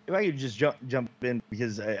 If I could just jump in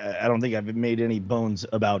because I don't think I've made any bones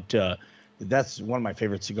about that's one of my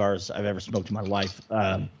favorite cigars I've ever smoked in my life.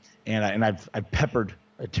 And I've peppered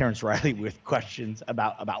Terrence Riley with questions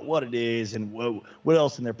about what it is and what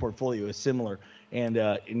else in their portfolio is similar. And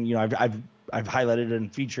I've highlighted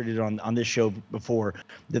and featured it on this show before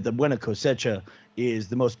that the Buena Cosecha is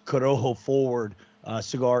the most Corojo forward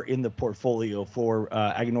cigar in the portfolio for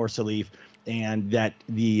Aganorsa leaf, and that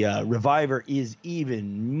the Reviver is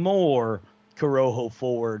even more Corojo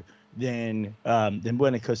forward than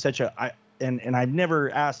Buena Cosecha. and I've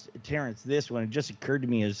never asked Terrence this when it just occurred to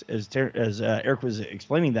me as Eric was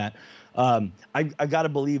explaining that. I got to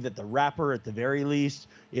believe that the wrapper, at the very least,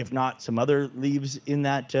 if not some other leaves in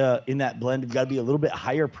that blend, have got to be a little bit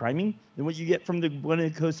higher priming than what you get from the one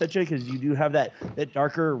in Kosecha, because you do have that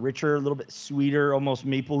darker, richer, a little bit sweeter, almost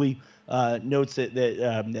mapley notes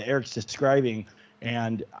that Eric's describing.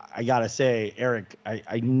 And I gotta say, Eric,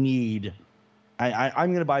 I'm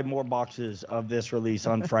going to buy more boxes of this release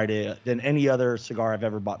on Friday than any other cigar I've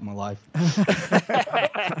ever bought in my life.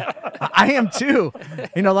 I am too.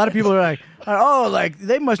 A lot of people are like, oh, like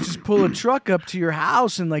they must just pull a truck up to your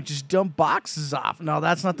house and like just dump boxes off. No,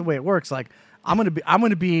 that's not the way it works. Like I'm going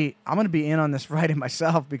to be in on this Friday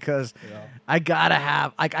myself, because I got to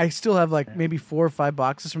have, like, I still have like maybe 4 or 5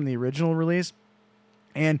 boxes from the original release.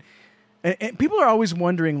 And people are always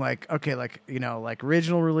wondering, like, okay, like, like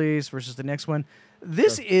original release versus the next one.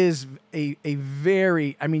 This is a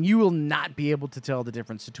very, you will not be able to tell the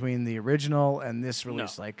difference between the original and this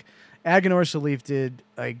release. No. Like, Aganor Salif did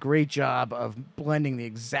a great job of blending the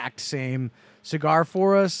exact same cigar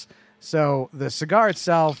for us. So the cigar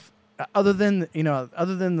itself, other than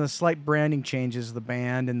the slight branding changes, the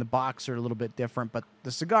band and the box are a little bit different, but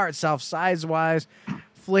the cigar itself, size-wise,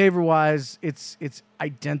 flavor-wise, it's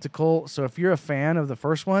identical. So if you're a fan of the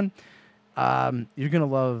first one, you're gonna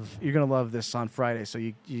love this on Friday. So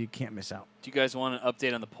you can't miss out. Do you guys want an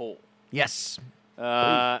update on the poll? Yes.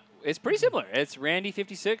 It's pretty similar. It's Randy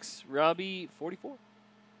 56, Robby 44.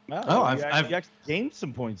 I've actually gained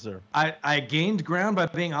some points there. I gained ground by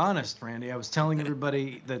being honest, Randy. I was telling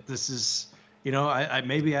everybody that this is, I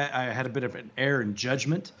had a bit of an error in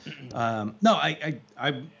judgment.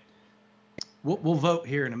 We'll vote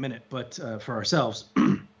here in a minute, but for ourselves,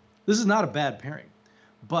 this is not a bad pairing,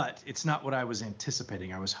 but it's not what I was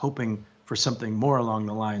anticipating. I was hoping for something more along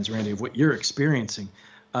the lines, Randy, of what you're experiencing.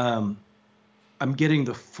 I'm getting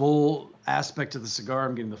the full aspect of the cigar.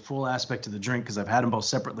 I'm getting the full aspect of the drink because I've had them both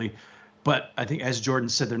separately. But I think, as Jordan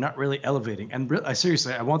said, they're not really elevating. And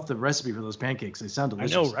seriously, I want the recipe for those pancakes. They sound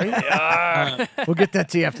delicious. I know, right? We'll get that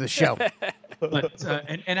to you after the show. But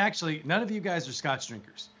and actually, none of you guys are Scotch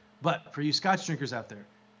drinkers. But for you Scotch drinkers out there,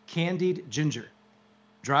 candied ginger,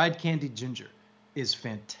 dried candied ginger, is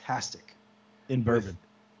fantastic in bourbon.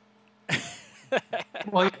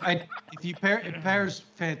 Well, it pairs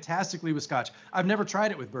fantastically with Scotch. I've never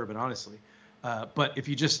tried it with bourbon, honestly. But if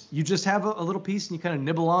you just have a little piece and you kind of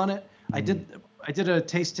nibble on it. I did a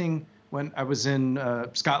tasting when I was in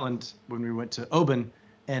Scotland when we went to Oban,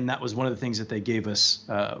 and that was one of the things that they gave us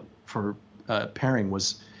for pairing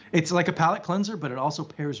was. It's like a palate cleanser, but it also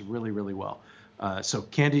pairs really, really well. So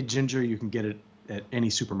candied ginger, you can get it at any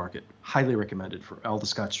supermarket. Highly recommended for all the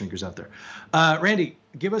Scotch drinkers out there. Randy,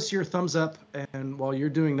 give us your thumbs up, and while you're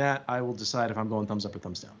doing that, I will decide if I'm going thumbs up or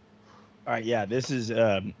thumbs down. All right, yeah, this is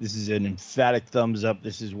an emphatic thumbs up.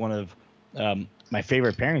 This is one of my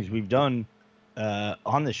favorite pairings we've done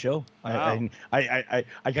on the show. Wow. I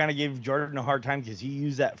kind of gave Jordan a hard time because he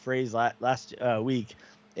used that phrase last week.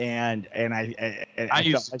 And I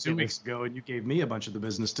used it 2 weeks ago, and you gave me a bunch of the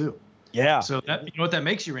business too. Yeah. So that, you know what that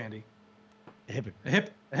makes you, Randy? A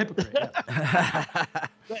hypocrite. Yeah.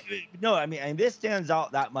 No, and this stands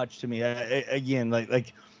out that much to me. Again,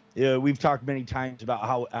 we've talked many times about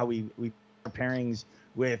how we pairings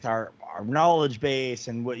with our knowledge base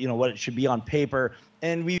and what it should be on paper,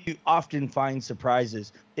 and we often find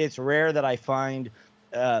surprises. It's rare that I find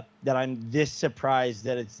that I'm this surprised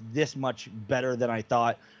that it's this much better than I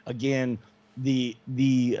thought. Again, the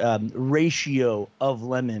ratio of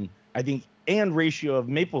lemon, I think, and ratio of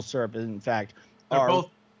maple syrup, in fact, are both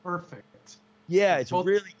perfect. Yeah,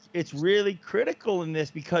 it's really critical in this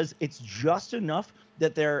because it's just enough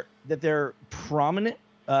that they're prominent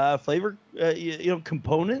flavor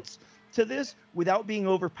components to this without being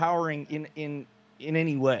overpowering in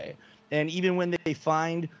any way. And even when they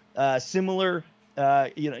find similar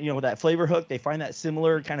that flavor hook, they find that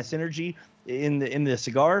similar kind of synergy in the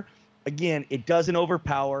cigar. Again, it doesn't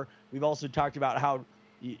overpower. We've also talked about how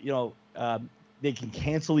they can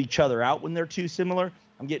cancel each other out when they're too similar.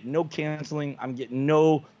 I'm getting no canceling. I'm getting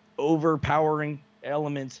no overpowering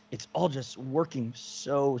elements. It's all just working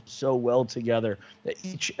so well together that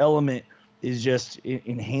each element is just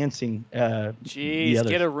enhancing the others.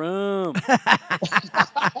 Get a room.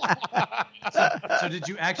 So did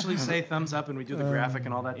you actually say thumbs up and we do the graphic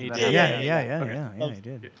and all that? Yeah, I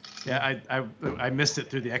did. Yeah, I missed it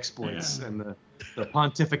through the exploits and the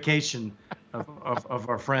pontification of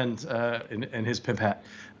our friend and his pimp hat.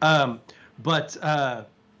 I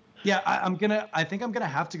think I'm gonna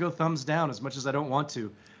have to go thumbs down as much as I don't want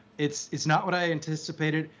to. It's not what I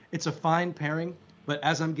anticipated. It's a fine pairing. But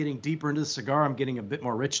as I'm getting deeper into the cigar, I'm getting a bit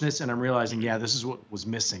more richness, and I'm realizing, yeah, this is what was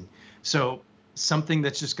missing. So something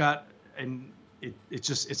that's just got, and it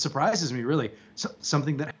surprises me really. So,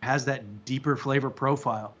 something that has that deeper flavor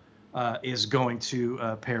profile is going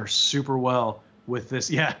to pair super well with this.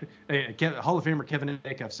 Yeah, Hall of Famer Kevin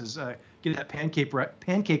Acuff says, get that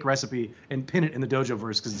pancake recipe and pin it in the dojo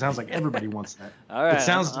verse, because it sounds like everybody wants that. All right, it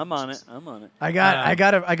sounds I'm on it. I'm on it. I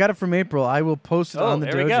got it from April. I will post it on the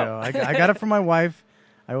there we dojo. go. I got it from my wife.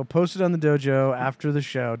 I will post it on the dojo after the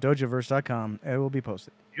show, dojoverse.com. It will be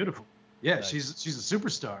posted. Beautiful. Yeah, nice. She's a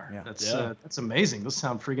superstar. Yeah. That's amazing. Those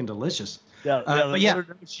sound freaking delicious. Yeah,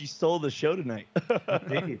 she stole the show tonight.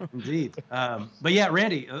 Indeed. But yeah,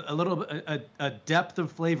 Randy, a depth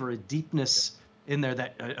of flavor, a deepness in there,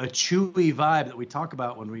 that a chewy vibe that we talk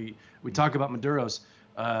about when we talk about Maduros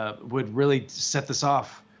would really set this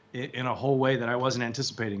off in a whole way that I wasn't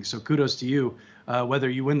anticipating. So kudos to you. Whether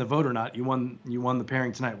you win the vote or not, you won the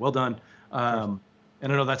pairing tonight. Well done.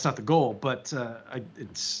 And I know that's not the goal, but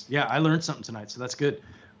I learned something tonight, so that's good.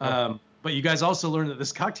 But you guys also learned that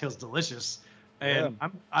this cocktail is delicious, and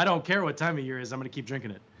I don't care what time of year it is. I'm going to keep drinking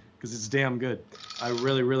it because it's damn good. I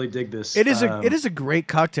really, really dig this. It is a great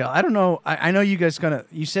cocktail. I don't know. I know you guys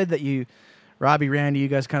you said that Robby, Randy, you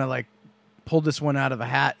guys kind of like pulled this one out of a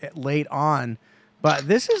hat late on, but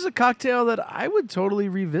this is a cocktail that I would totally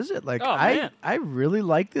revisit. Like I really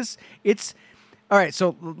like this. It's all right.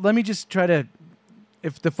 So let me just try to.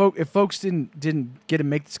 If folks didn't get to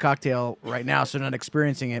make this cocktail right now, so not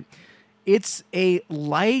experiencing it, it's a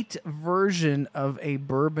light version of a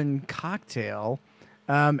bourbon cocktail,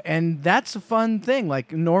 and that's a fun thing.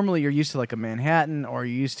 Like normally you're used to like a Manhattan, or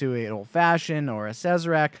you're used to an old fashioned or a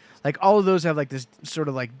Sazerac. Like all of those have like this sort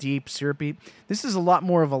of like deep syrupy. This is a lot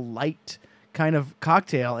more of a light kind of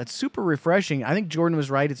cocktail. It's super refreshing. I think Jordan was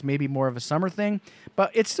right. It's maybe more of a summer thing, but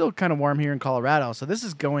it's still kind of warm here in Colorado, so this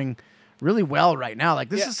is going really well right now. Like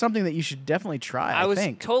this is something that you should definitely try. I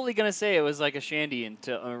think. Totally gonna say it was like a shandy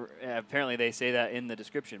until apparently they say that in the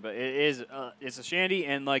description, but it is it's a shandy,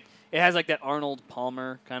 and like it has like that Arnold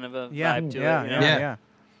Palmer kind of a vibe to it. Yeah,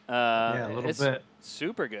 a little bit.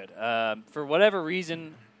 Super good. For whatever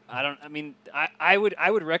reason, I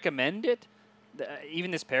would recommend it.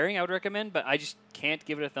 Even this pairing, I would recommend, but I just can't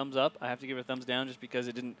give it a thumbs up. I have to give it a thumbs down just because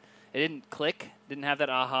it didn't click, didn't have that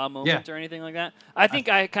aha moment or anything like that. I think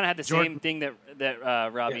I kind of had the same thing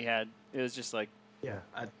that Robby had. It was just like,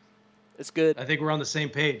 it's good. I think we're on the same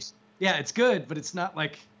page. Yeah, it's good, but it's not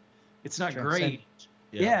like, it's not great.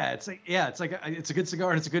 It's a good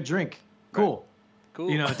cigar and it's a good drink. Cool. Right. Cool.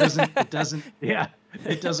 You know,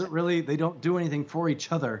 it doesn't really, they don't do anything for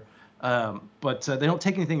each other, but they don't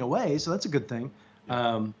take anything away, so that's a good thing.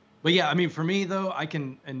 But yeah, I mean, for me though, I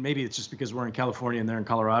can, and maybe it's just because we're in California and they're in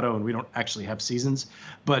Colorado and we don't actually have seasons,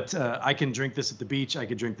 but I can drink this at the beach. I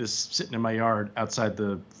could drink this sitting in my yard outside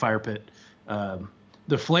the fire pit.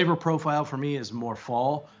 The flavor profile for me is more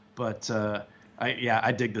fall, but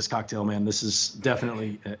I dig this cocktail, man. This is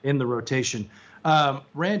definitely in the rotation.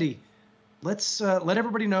 Randy, let's let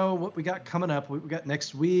everybody know what we got coming up. We got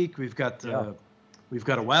next week. We've got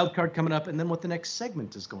a wild card coming up, and then what the next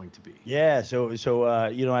segment is going to be. Yeah, so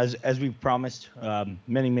you know, as we've promised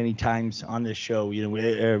many times on this show, you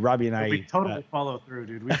know, Robby and I we totally follow through,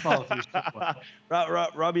 dude. We follow through.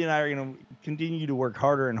 Robby and I are going to continue to work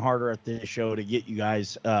harder and harder at this show to get you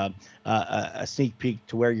guys a sneak peek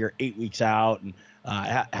to where you're 8 weeks out and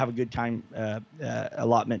have a good time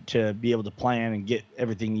allotment to be able to plan and get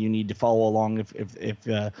everything you need to follow along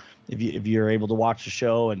if you're able to watch the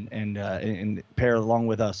show and pair along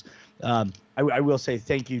with us. I will say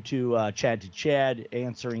thank you to Chad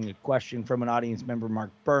answering a question from an audience member, Mark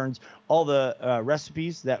Burns. All the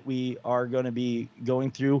recipes that we are going to be going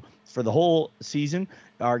through for the whole season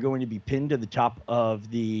are going to be pinned to the top of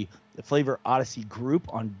the Flavor Odyssey group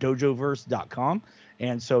on dojoverse.com.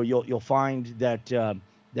 And so you'll find that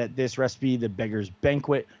that this recipe, the Beggars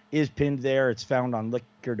Banquet, is pinned there. It's found on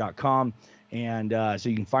liquor.com, and so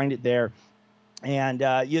you can find it there. And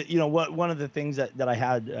you know what? One of the things that I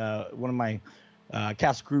had one of my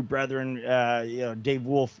Castle Crew brethren, Dave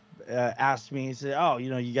Wolf, asked me. He said, "Oh, you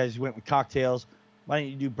know, you guys went with cocktails. Why don't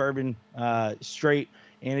you do bourbon straight?"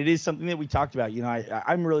 And it is something that we talked about. You know,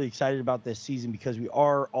 I'm really excited about this season because we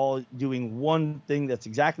are all doing one thing that's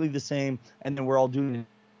exactly the same, and then we're all doing it.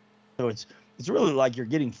 So it's really like you're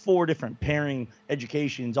getting 4 different pairing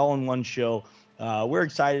educations all in one show. We're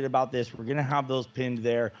excited about this. We're going to have those pinned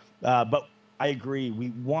there. But I agree.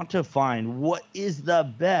 We want to find what is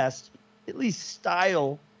the best, at least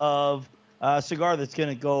style of cigar that's going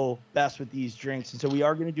to go best with these drinks. And so we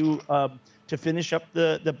are going to do, to finish up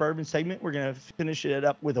the bourbon segment, we're going to finish it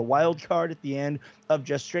up with a wild card at the end of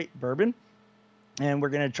just straight bourbon. And we're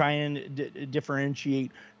going to try and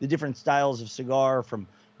differentiate the different styles of cigar from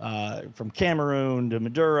Cameroon to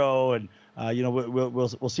Maduro, and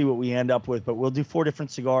we'll see what we end up with. But we'll do 4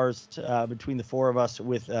 different cigars between the 4 of us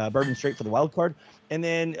with bourbon straight for the wild card, and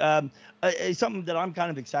then something that I'm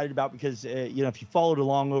kind of excited about because if you followed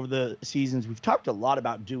along over the seasons, we've talked a lot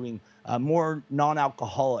about doing more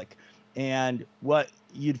non-alcoholic, and what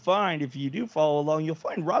you'd find if you do follow along, you'll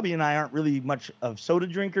find Robby and I aren't really much of soda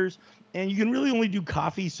drinkers. And you can really only do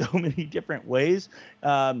coffee so many different ways.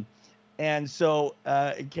 And so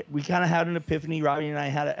we kind of had an epiphany. Robby and I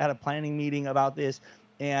had a planning meeting about this,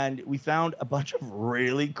 and we found a bunch of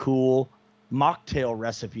really cool mocktail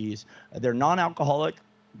recipes. They're non-alcoholic,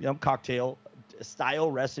 cocktail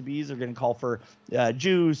style recipes. They're going to call for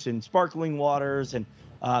juice and sparkling waters. And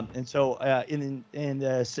so in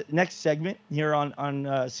the next segment here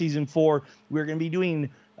on season 4, we're going to be doing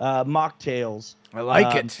mocktails. I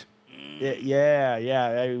like it.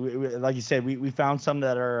 Yeah. Like you said, we found some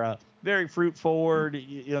that are very fruit forward.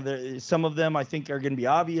 Some of them I think are going to be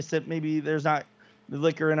obvious that maybe there's not the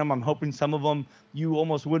liquor in them. I'm hoping some of them you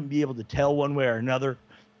almost wouldn't be able to tell one way or another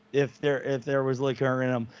if there was liquor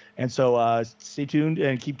in them. And so stay tuned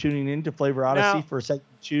and keep tuning in to Flavor Odyssey for segment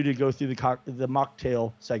 2 to go through the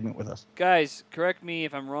mocktail segment with us. Guys, correct me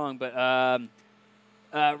if I'm wrong, but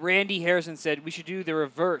Randy Harrison said we should do the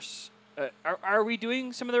reverse. Are we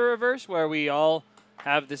doing some of the reverse where we all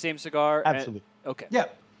have the same cigar? Absolutely. Okay. Yeah.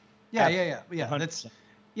 That's 100%.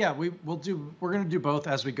 We're going to do both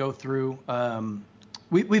as we go through.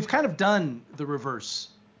 We've kind of done the reverse.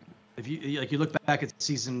 If you look back at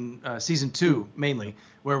season 2 mainly,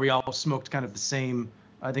 where we all smoked kind of the same.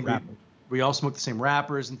 I think we all smoked the same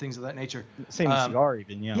wrappers and things of that nature. Same cigar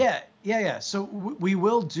even. Yeah. So we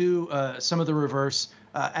will do some of the reverse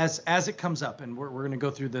as it comes up, and we're going to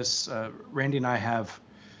go through this. Randy and I have,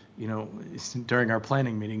 during our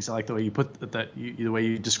planning meetings, I like the way you put that, the way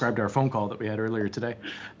you described our phone call that we had earlier today,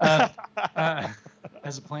 as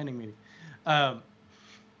a planning meeting.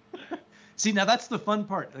 See, now that's the fun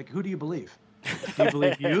part. Like, who do you believe? Do you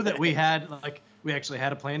believe you that we actually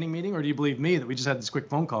had a planning meeting, or do you believe me that we just had this quick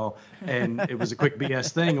phone call and it was a quick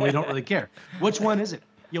BS thing and we don't really care? Which one is it?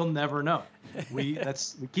 You'll never know. We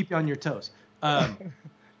keep you on your toes.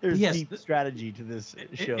 There's deep strategy to this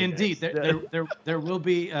show. Indeed, there will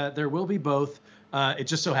be both. It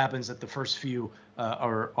just so happens that the first few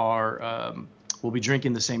will be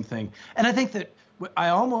drinking the same thing, and I think that I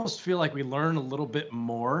almost feel like we learn a little bit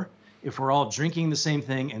more if we're all drinking the same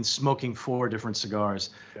thing and smoking 4 different cigars,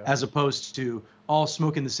 as opposed to all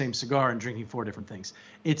smoking the same cigar and drinking 4 different things.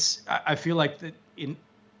 I feel like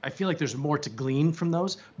there's more to glean from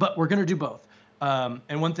those, but we're going to do both.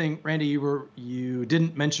 And one thing, Randy, you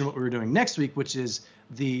didn't mention what we were doing next week, which is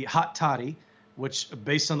the hot toddy, which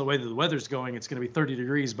based on the way that the weather's going, it's going to be 30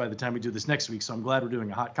 degrees by the time we do this next week. So I'm glad we're doing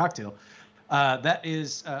a hot cocktail. That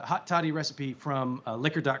is a hot toddy recipe from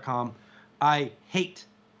liquor.com. I hate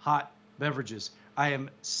hot beverages. I am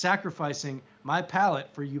sacrificing my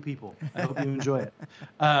palate for you people. I hope you enjoy it.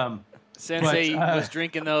 Sensei was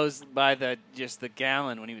drinking those by the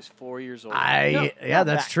gallon when he was 4 years old.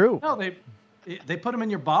 That's true. No, they put them in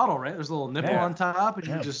your bottle, right? There's a little nipple on top, and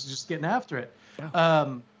you're just getting after it.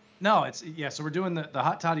 So we're doing the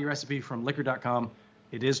hot toddy recipe from liquor.com.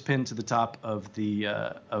 It is pinned to the top of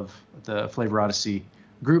the Flavor Odyssey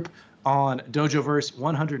group on Dojoverse.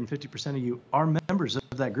 150% of you are members of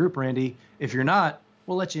that group, Randy. If you're not,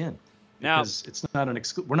 we'll let you in. Because it's not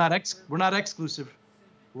we're not exclusive.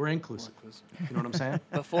 We're inclusive. You know what I'm saying?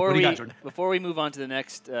 Before we move on to the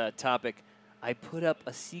next topic, I put up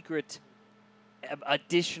a secret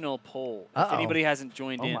additional poll. If anybody hasn't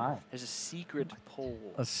joined in, there's a secret poll.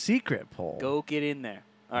 A secret poll. Go get in there.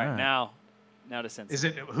 All right. Now to Sensei. Is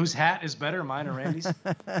it whose hat is better, mine or Randy's?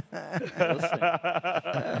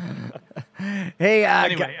 Hey,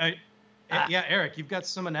 anyway, Eric, you've got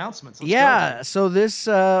some announcements. Let's go. So this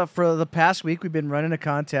for the past week we've been running a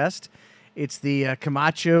contest. It's the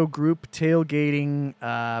Camacho Group Tailgating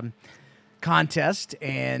contest,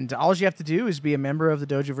 and all you have to do is be a member of the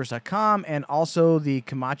Dojoverse.com and also the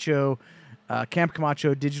Camacho Camp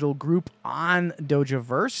Camacho digital group on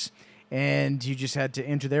Dojoverse. And you just had to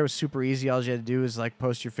enter there. It was super easy. All you had to do is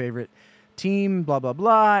post your favorite team, blah, blah,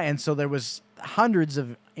 blah. And so there was hundreds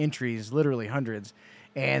of entries, literally hundreds.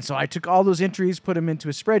 And so I took all those entries, put them into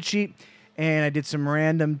a spreadsheet, and I did some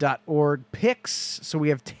random.org picks. So we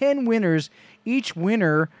have 10 winners. Each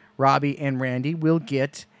winner, Robby and Randy, will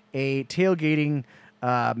get a tailgating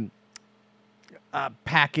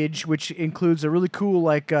package, which includes a really cool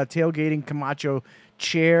tailgating Camacho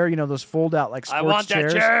chair. You know, those fold out sports I want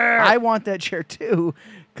chairs. that chair. I want that chair too,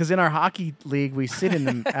 because in our hockey league we sit in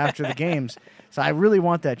them after the games. So I really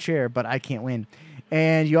want that chair, but I can't win.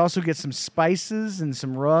 And you also get some spices and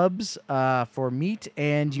some rubs for meat,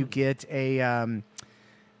 and you get the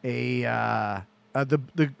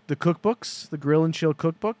cookbooks, the grill and chill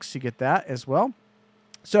cookbooks. You get that as well.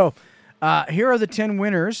 So here are the 10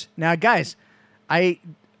 winners. Now, guys,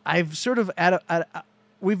 I've sort of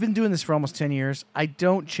we've been doing this for almost 10 years. I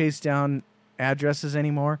don't chase down addresses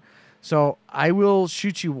anymore. So I will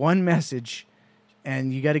shoot you one message,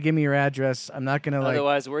 and you got to give me your address. I'm not going to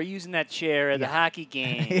Otherwise, we're using that chair at the hockey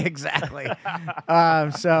game. Exactly.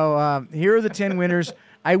 So here are the 10 winners.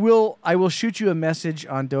 I will shoot you a message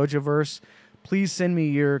on Dojoverse. Please send me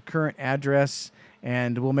your current address,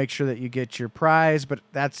 and we'll make sure that you get your prize. But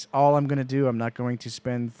that's all I'm going to do. I'm not going to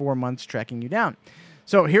spend 4 months tracking you down.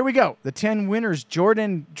 So here we go. The 10 winners.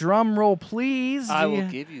 Jordan, drum roll, please. I will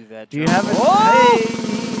give you that. Do you have it? Hey,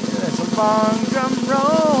 that's a long drum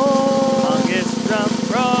roll. Longest drum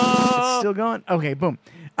roll. It's still going? Okay, boom.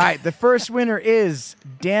 All right, the first winner is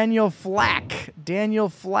Daniel Flack. Daniel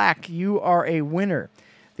Flack, you are a winner.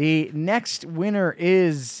 The next winner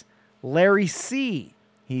is Larry C.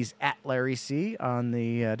 He's at Larry C. on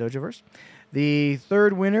the Dojoverse. The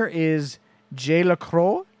third winner is Jay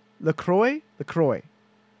LaCroix. LaCroix?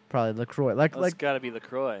 Probably LaCroix. It's got to be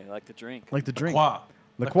LaCroix, like the drink. Like the drink.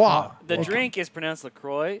 LaCroix. The drink is pronounced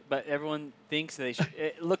LaCroix, but everyone thinks they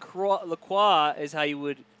should. LaCroix is how you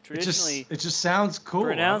would traditionally. It just sounds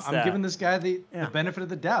cool. I'm giving this guy the benefit of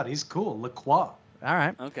the doubt. He's cool. LaCroix. All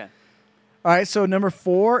right. Okay. All right, so number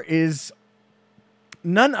 4 is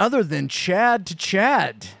none other than Chad to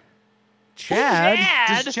Chad.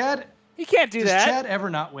 Chad? Does Chad? He can't do that. Does Chad ever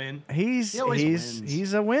not win? He's wins.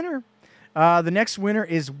 He's a winner. The next winner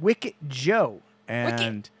is Wicket Joe,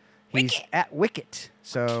 and he's at Wicket.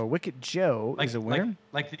 So Wicket Joe is a winner.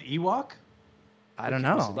 Like the Ewok? I don't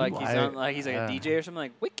know. Like he's like a DJ or something,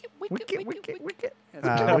 like Wicket. Wicket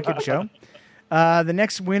Joe. The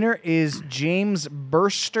next winner is James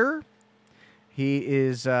Burster. He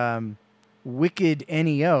is Wicked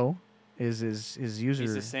NEO is his user.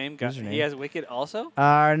 He's the same guy. Username. He has Wicked also?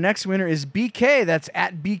 Our next winner is BK. That's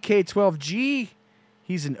at BK12G.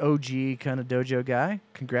 He's an OG kind of dojo guy.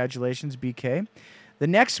 Congratulations, BK. The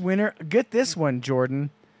next winner, get this one,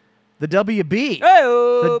 Jordan. The WB.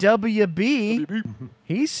 Hey-o! The WB.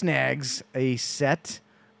 He snags a set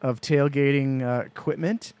of tailgating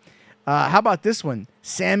equipment. How about this one?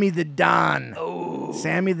 Sammy the Don. Oh.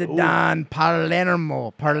 Sammy the Don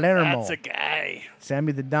Palermo. That's a guy.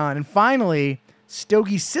 Sammy the Don. And finally,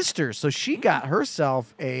 Stogie's sister. So she got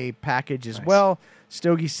herself a package as well.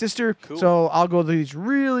 Stogie's sister. Cool. So I'll go through these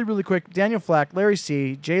really, really quick. Daniel Flack, Larry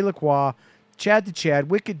C., Jay LaCroix, Chad to Chad,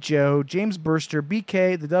 Wicked Joe, James Burster,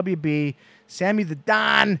 BK, the WB, Sammy the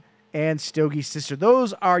Don, and Stogie's sister.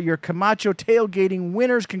 Those are your Camacho tailgating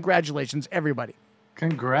winners. Congratulations, everybody.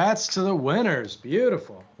 Congrats to the winners.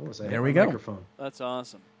 Beautiful. What was that? There we go. Microphone. That's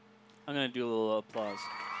awesome. I'm going to do a little applause.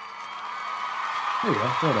 There you go.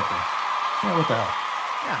 Throw it up there. Yeah, what the hell?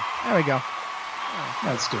 Yeah, there we go.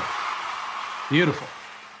 Let's do it. Beautiful.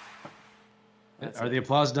 Are the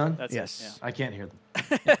applause done? That's yes. It, yeah. I can't hear them.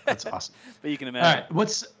 Yeah, that's awesome. But you can All imagine. right.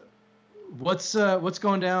 What's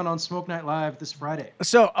going down on Smoke Night Live this Friday?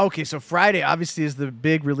 So Friday obviously is the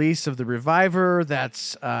big release of the Reviver.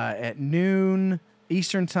 That's at noon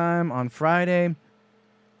Eastern time on Friday.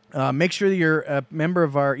 Make sure that you're a member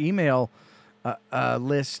of our email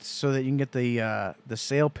list so that you can get the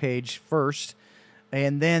sale page first.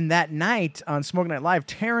 And then that night on Smoke Night Live,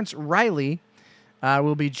 Terrence Riley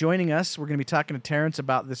will be joining us. We're going to be talking to Terrence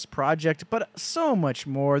about this project, but so much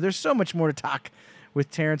more. There's so much more to talk with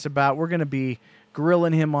Terrence about. We're going to be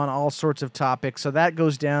grilling him on all sorts of topics. So that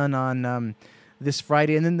goes down on this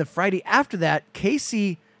Friday. And then the Friday after that,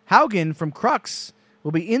 Casey Haugen from Crux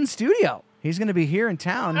will be in studio. He's going to be here in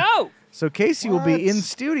town. Oh! So Casey will be in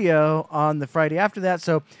studio on the Friday after that.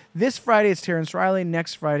 So this Friday it's Terrence Riley.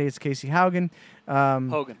 Next Friday it's Casey Haugen.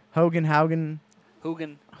 Haugen.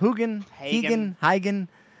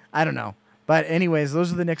 I don't know. But anyways,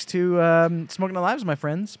 those are the next two Smoking Night Lives, my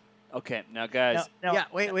friends. Okay, now guys. Yeah,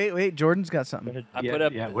 wait. Jordan's got something. What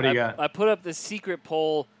do you got? I put up the secret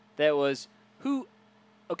poll that was who.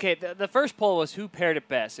 Okay, the first poll was who paired it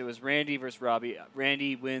best. It was Randy versus Robby.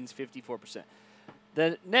 Randy wins 54%.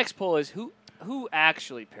 The next poll is who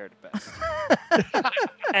actually paired it best.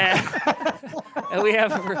 and we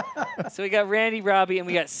have we got Randy, Robby, and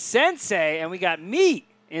we got Sensei, and we got me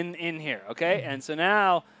in here. Okay, and so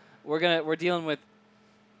now we're dealing with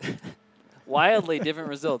Wildly different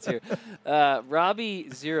results here. Robby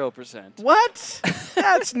 0%. What?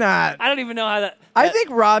 That's not. I don't even know how that. I think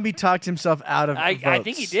Robby talked himself out of votes. I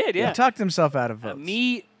think he did. Yeah. He talked himself out of votes.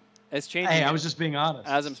 Me as changing. Hey, I was just being honest.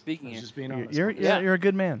 As I'm speaking I was here. just being honest. You're a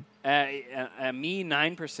good man. Me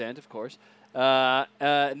 9%, of course.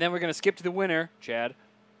 And then we're gonna skip to the winner, Chad.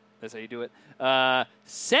 That's how you do it.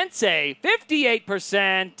 Sensei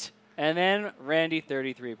 58%. And then Randy,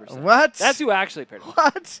 33%. What? That's who actually paired him.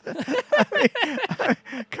 What?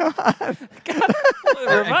 Come on.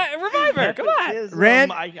 Reviver, come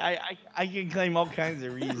on. I can claim all kinds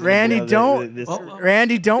of reasons. Randy,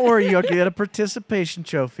 Randy, don't worry. You'll get a participation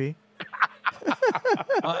trophy.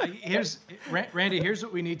 Randy. Here's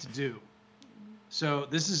what we need to do. So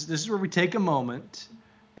this is where we take a moment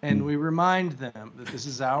and we remind them that this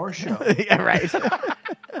is our show. Yeah, right.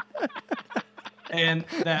 And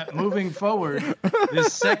that moving forward,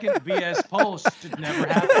 this second BS poll should never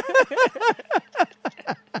happen.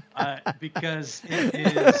 Because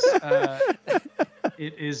it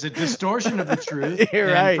is a distortion of the truth. You're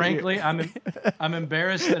and right. frankly, I'm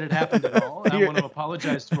embarrassed that it happened at all. And I want to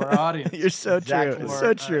apologize to our audience. You're so true. It's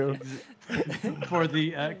so true. For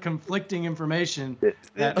the conflicting information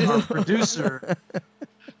that our producer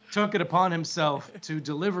took it upon himself to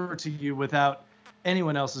deliver to you without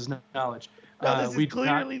anyone else's knowledge. No, this is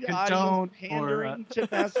clearly the audience pandering to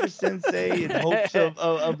Master Sensei in hopes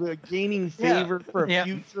of gaining favor for a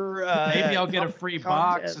future. Maybe I'll get a free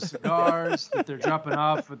box of cigars that they're dropping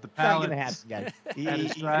off at the pallet. It's not going to happen,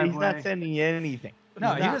 guys. He's not sending you anything.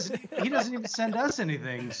 No, he doesn't even send us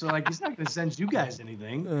anything. So like, he's not going to send you guys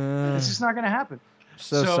anything. It's just not going to happen.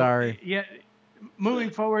 So sorry. Yeah,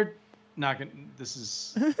 moving forward, not going. This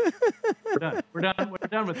is we're done. We're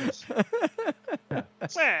done with this.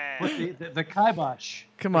 The kibosh.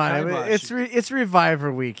 Come on, it's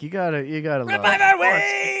Reviver Week. You gotta Reviver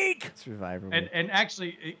Week. It's Reviver Week. And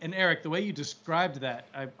actually, Eric, the way you described that,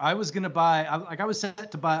 I was gonna buy. I was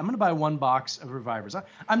set to buy. I'm gonna buy one box of Revivers.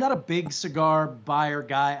 I'm not a big cigar buyer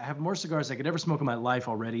guy. I have more cigars I could ever smoke in my life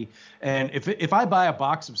already. And if I buy a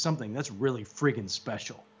box of something, that's really freaking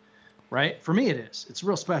special, right? For me, it is. It's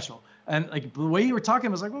real special. And like the way you were talking,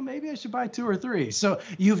 I was like, well, maybe I should buy 2 or 3. So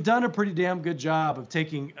you've done a pretty damn good job of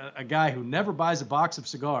taking a guy who never buys a box of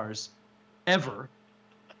cigars, ever.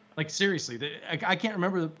 Like seriously, I can't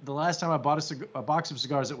remember the last time I bought a box of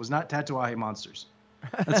cigars that was not Tatuaje Monsters.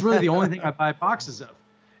 That's really the only thing I buy boxes of,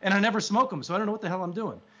 and I never smoke them, so I don't know what the hell I'm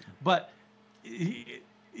doing. But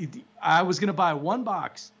I was gonna buy one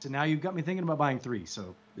box, so now you've got me thinking about buying 3.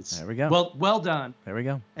 So there we go. Well done. There we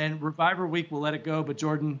go. And Reviver Week will let it go, but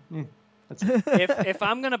Jordan, that's it. If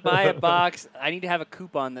I'm gonna buy a box, I need to have a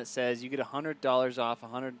coupon that says you get $100 off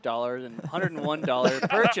 $100 and $101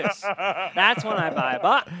 purchase. That's when I buy a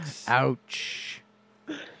box. Ouch.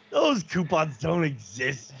 Those coupons don't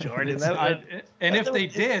exist, Jordan. And if they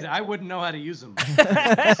did, I wouldn't know how to use them.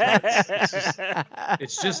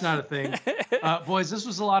 It's just not a thing. Boys, this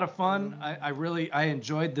was a lot of fun. I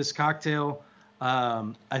enjoyed this cocktail.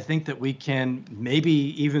 I think that we can maybe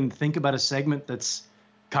even think about a segment that's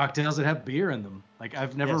cocktails that have beer in them. Like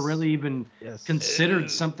I've never really even considered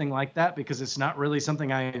something like that because it's not really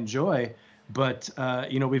something I enjoy. But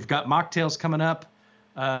we've got mocktails coming up.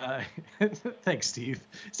 Thanks, Steve.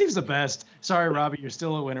 Steve's the best. Sorry, Robby, you're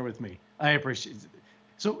still a winner with me. I appreciate it.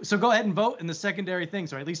 So go ahead and vote in the secondary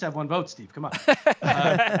things, or at least have one vote, Steve. Come on.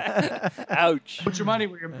 Ouch. Put your money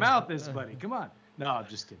where your mouth is, buddy. Come on. No, I'm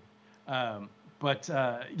just kidding.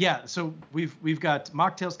 So we've got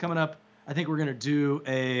mocktails coming up. I think we're gonna do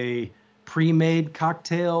a pre-made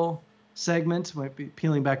cocktail segment. Might be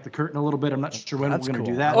peeling back the curtain a little bit. I'm not sure when we're gonna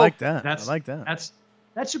do that. I like that. I like that.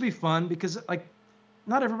 That should be fun because like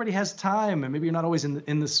not everybody has time, and maybe you're not always in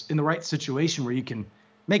the right situation where you can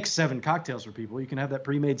make 7 cocktails for people. You can have that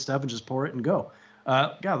pre-made stuff and just pour it and go.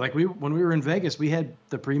 Like when we were in Vegas, we had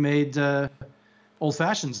the pre-made old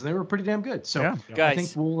fashions, and they were pretty damn good. So Guys, I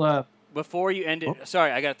think we'll. Before you end it,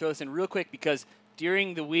 sorry, I got to throw this in real quick because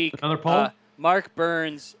during the week, another poll. Mark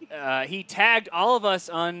Burns, he tagged all of us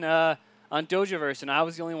on Dojaverse, and I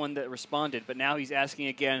was the only one that responded. But now he's asking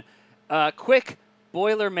again. Quick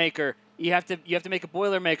Boilermaker. You have to make a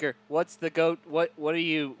Boilermaker. What's the goat?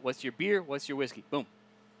 What's your beer? What's your whiskey? Boom.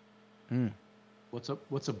 What's a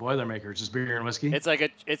Boilermaker? Just beer and whiskey? It's like a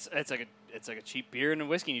cheap beer and a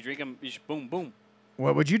whiskey, and you drink them. You just boom boom.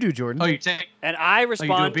 What would you do, Jordan? Oh, you take. And I respond.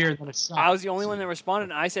 You do a beer and then a shot. I was the only one that responded.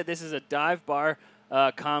 And I said this is a dive bar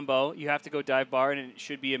combo. You have to go dive bar, and it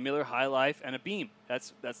should be a Miller High Life and a Beam.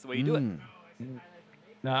 That's the way you do it.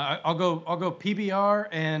 No, I'll go PBR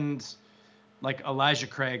and like Elijah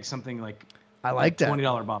Craig, something like I like that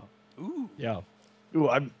 $20 bottle. Ooh. Yeah. Ooh,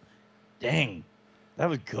 Dang. That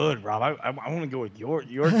was good, Rob. I want to go with your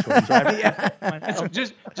choice. Right?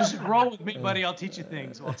 just roll with me, buddy. I'll teach you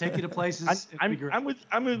things. I'll take you to places. I'm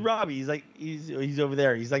with Robbie. He's over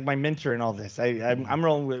there. He's like my mentor in all this. I'm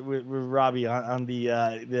rolling with Robbie on the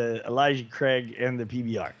Elijah Craig and the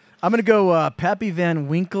PBR. I'm gonna go Pappy Van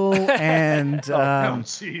Winkle and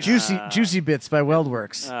Juicy Bits by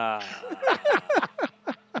Weldworks.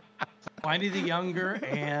 Pliny the Younger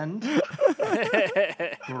and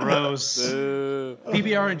gross.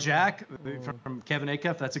 PBR and Jack from Kevin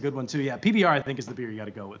Acuff. That's a good one too. Yeah, PBR I think is the beer you got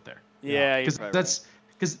to go with there. Yeah,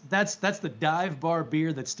 because that's the dive bar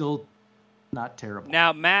beer that's still not terrible.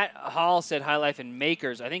 Now Matt Hall said High Life and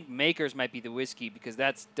Makers. I think Makers might be the whiskey because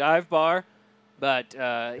that's dive bar, but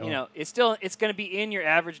you know it's going to be in your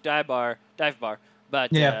average dive bar,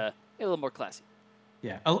 but a little more classy.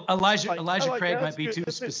 Yeah, Elijah like Craig that. might be That's too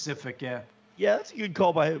good. specific. Yeah. Yeah, that's a good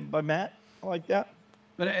call by Matt. I like that.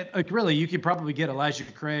 But like really, you could probably get Elijah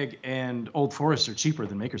Craig and Old Forester cheaper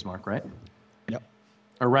than Maker's Mark, right? Yep.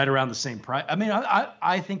 Or right around the same price. I mean,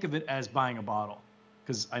 I think of it as buying a bottle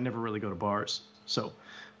because I never really go to bars, so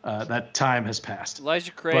that time has passed.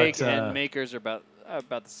 Elijah Craig and Makers are about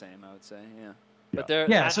the same, I would say. Yeah. But they're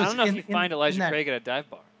so I don't know if you find Elijah Craig at a dive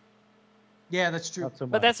bar. Yeah, that's true. Not so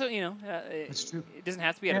much. But that's what That's true. It doesn't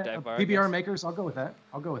have to be at a dive bar. PBR Makers, I'll go with that.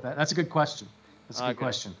 That's a good question.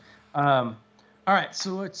 Question. All right,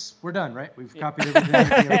 so we're done, right? We've copied everything.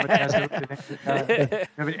 Everybody has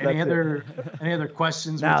everything. Any other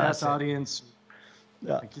questions? No, with that's that audience?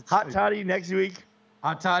 Hot toddy next week.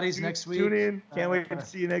 Hot toddies next week. Tune in. Can't wait to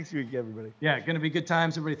see you next week, everybody. Yeah, going to be good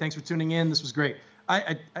times, everybody. Thanks for tuning in. This was great.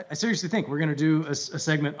 I seriously think we're going to do a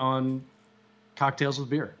segment on cocktails with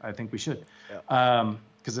beer. I think we should,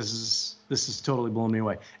 because this is totally blowing me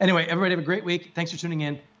away. Anyway, everybody have a great week. Thanks for tuning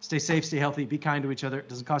in. Stay safe, stay healthy, be kind to each other. It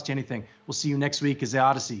doesn't cost you anything. We'll see you next week as the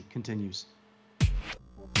Odyssey continues.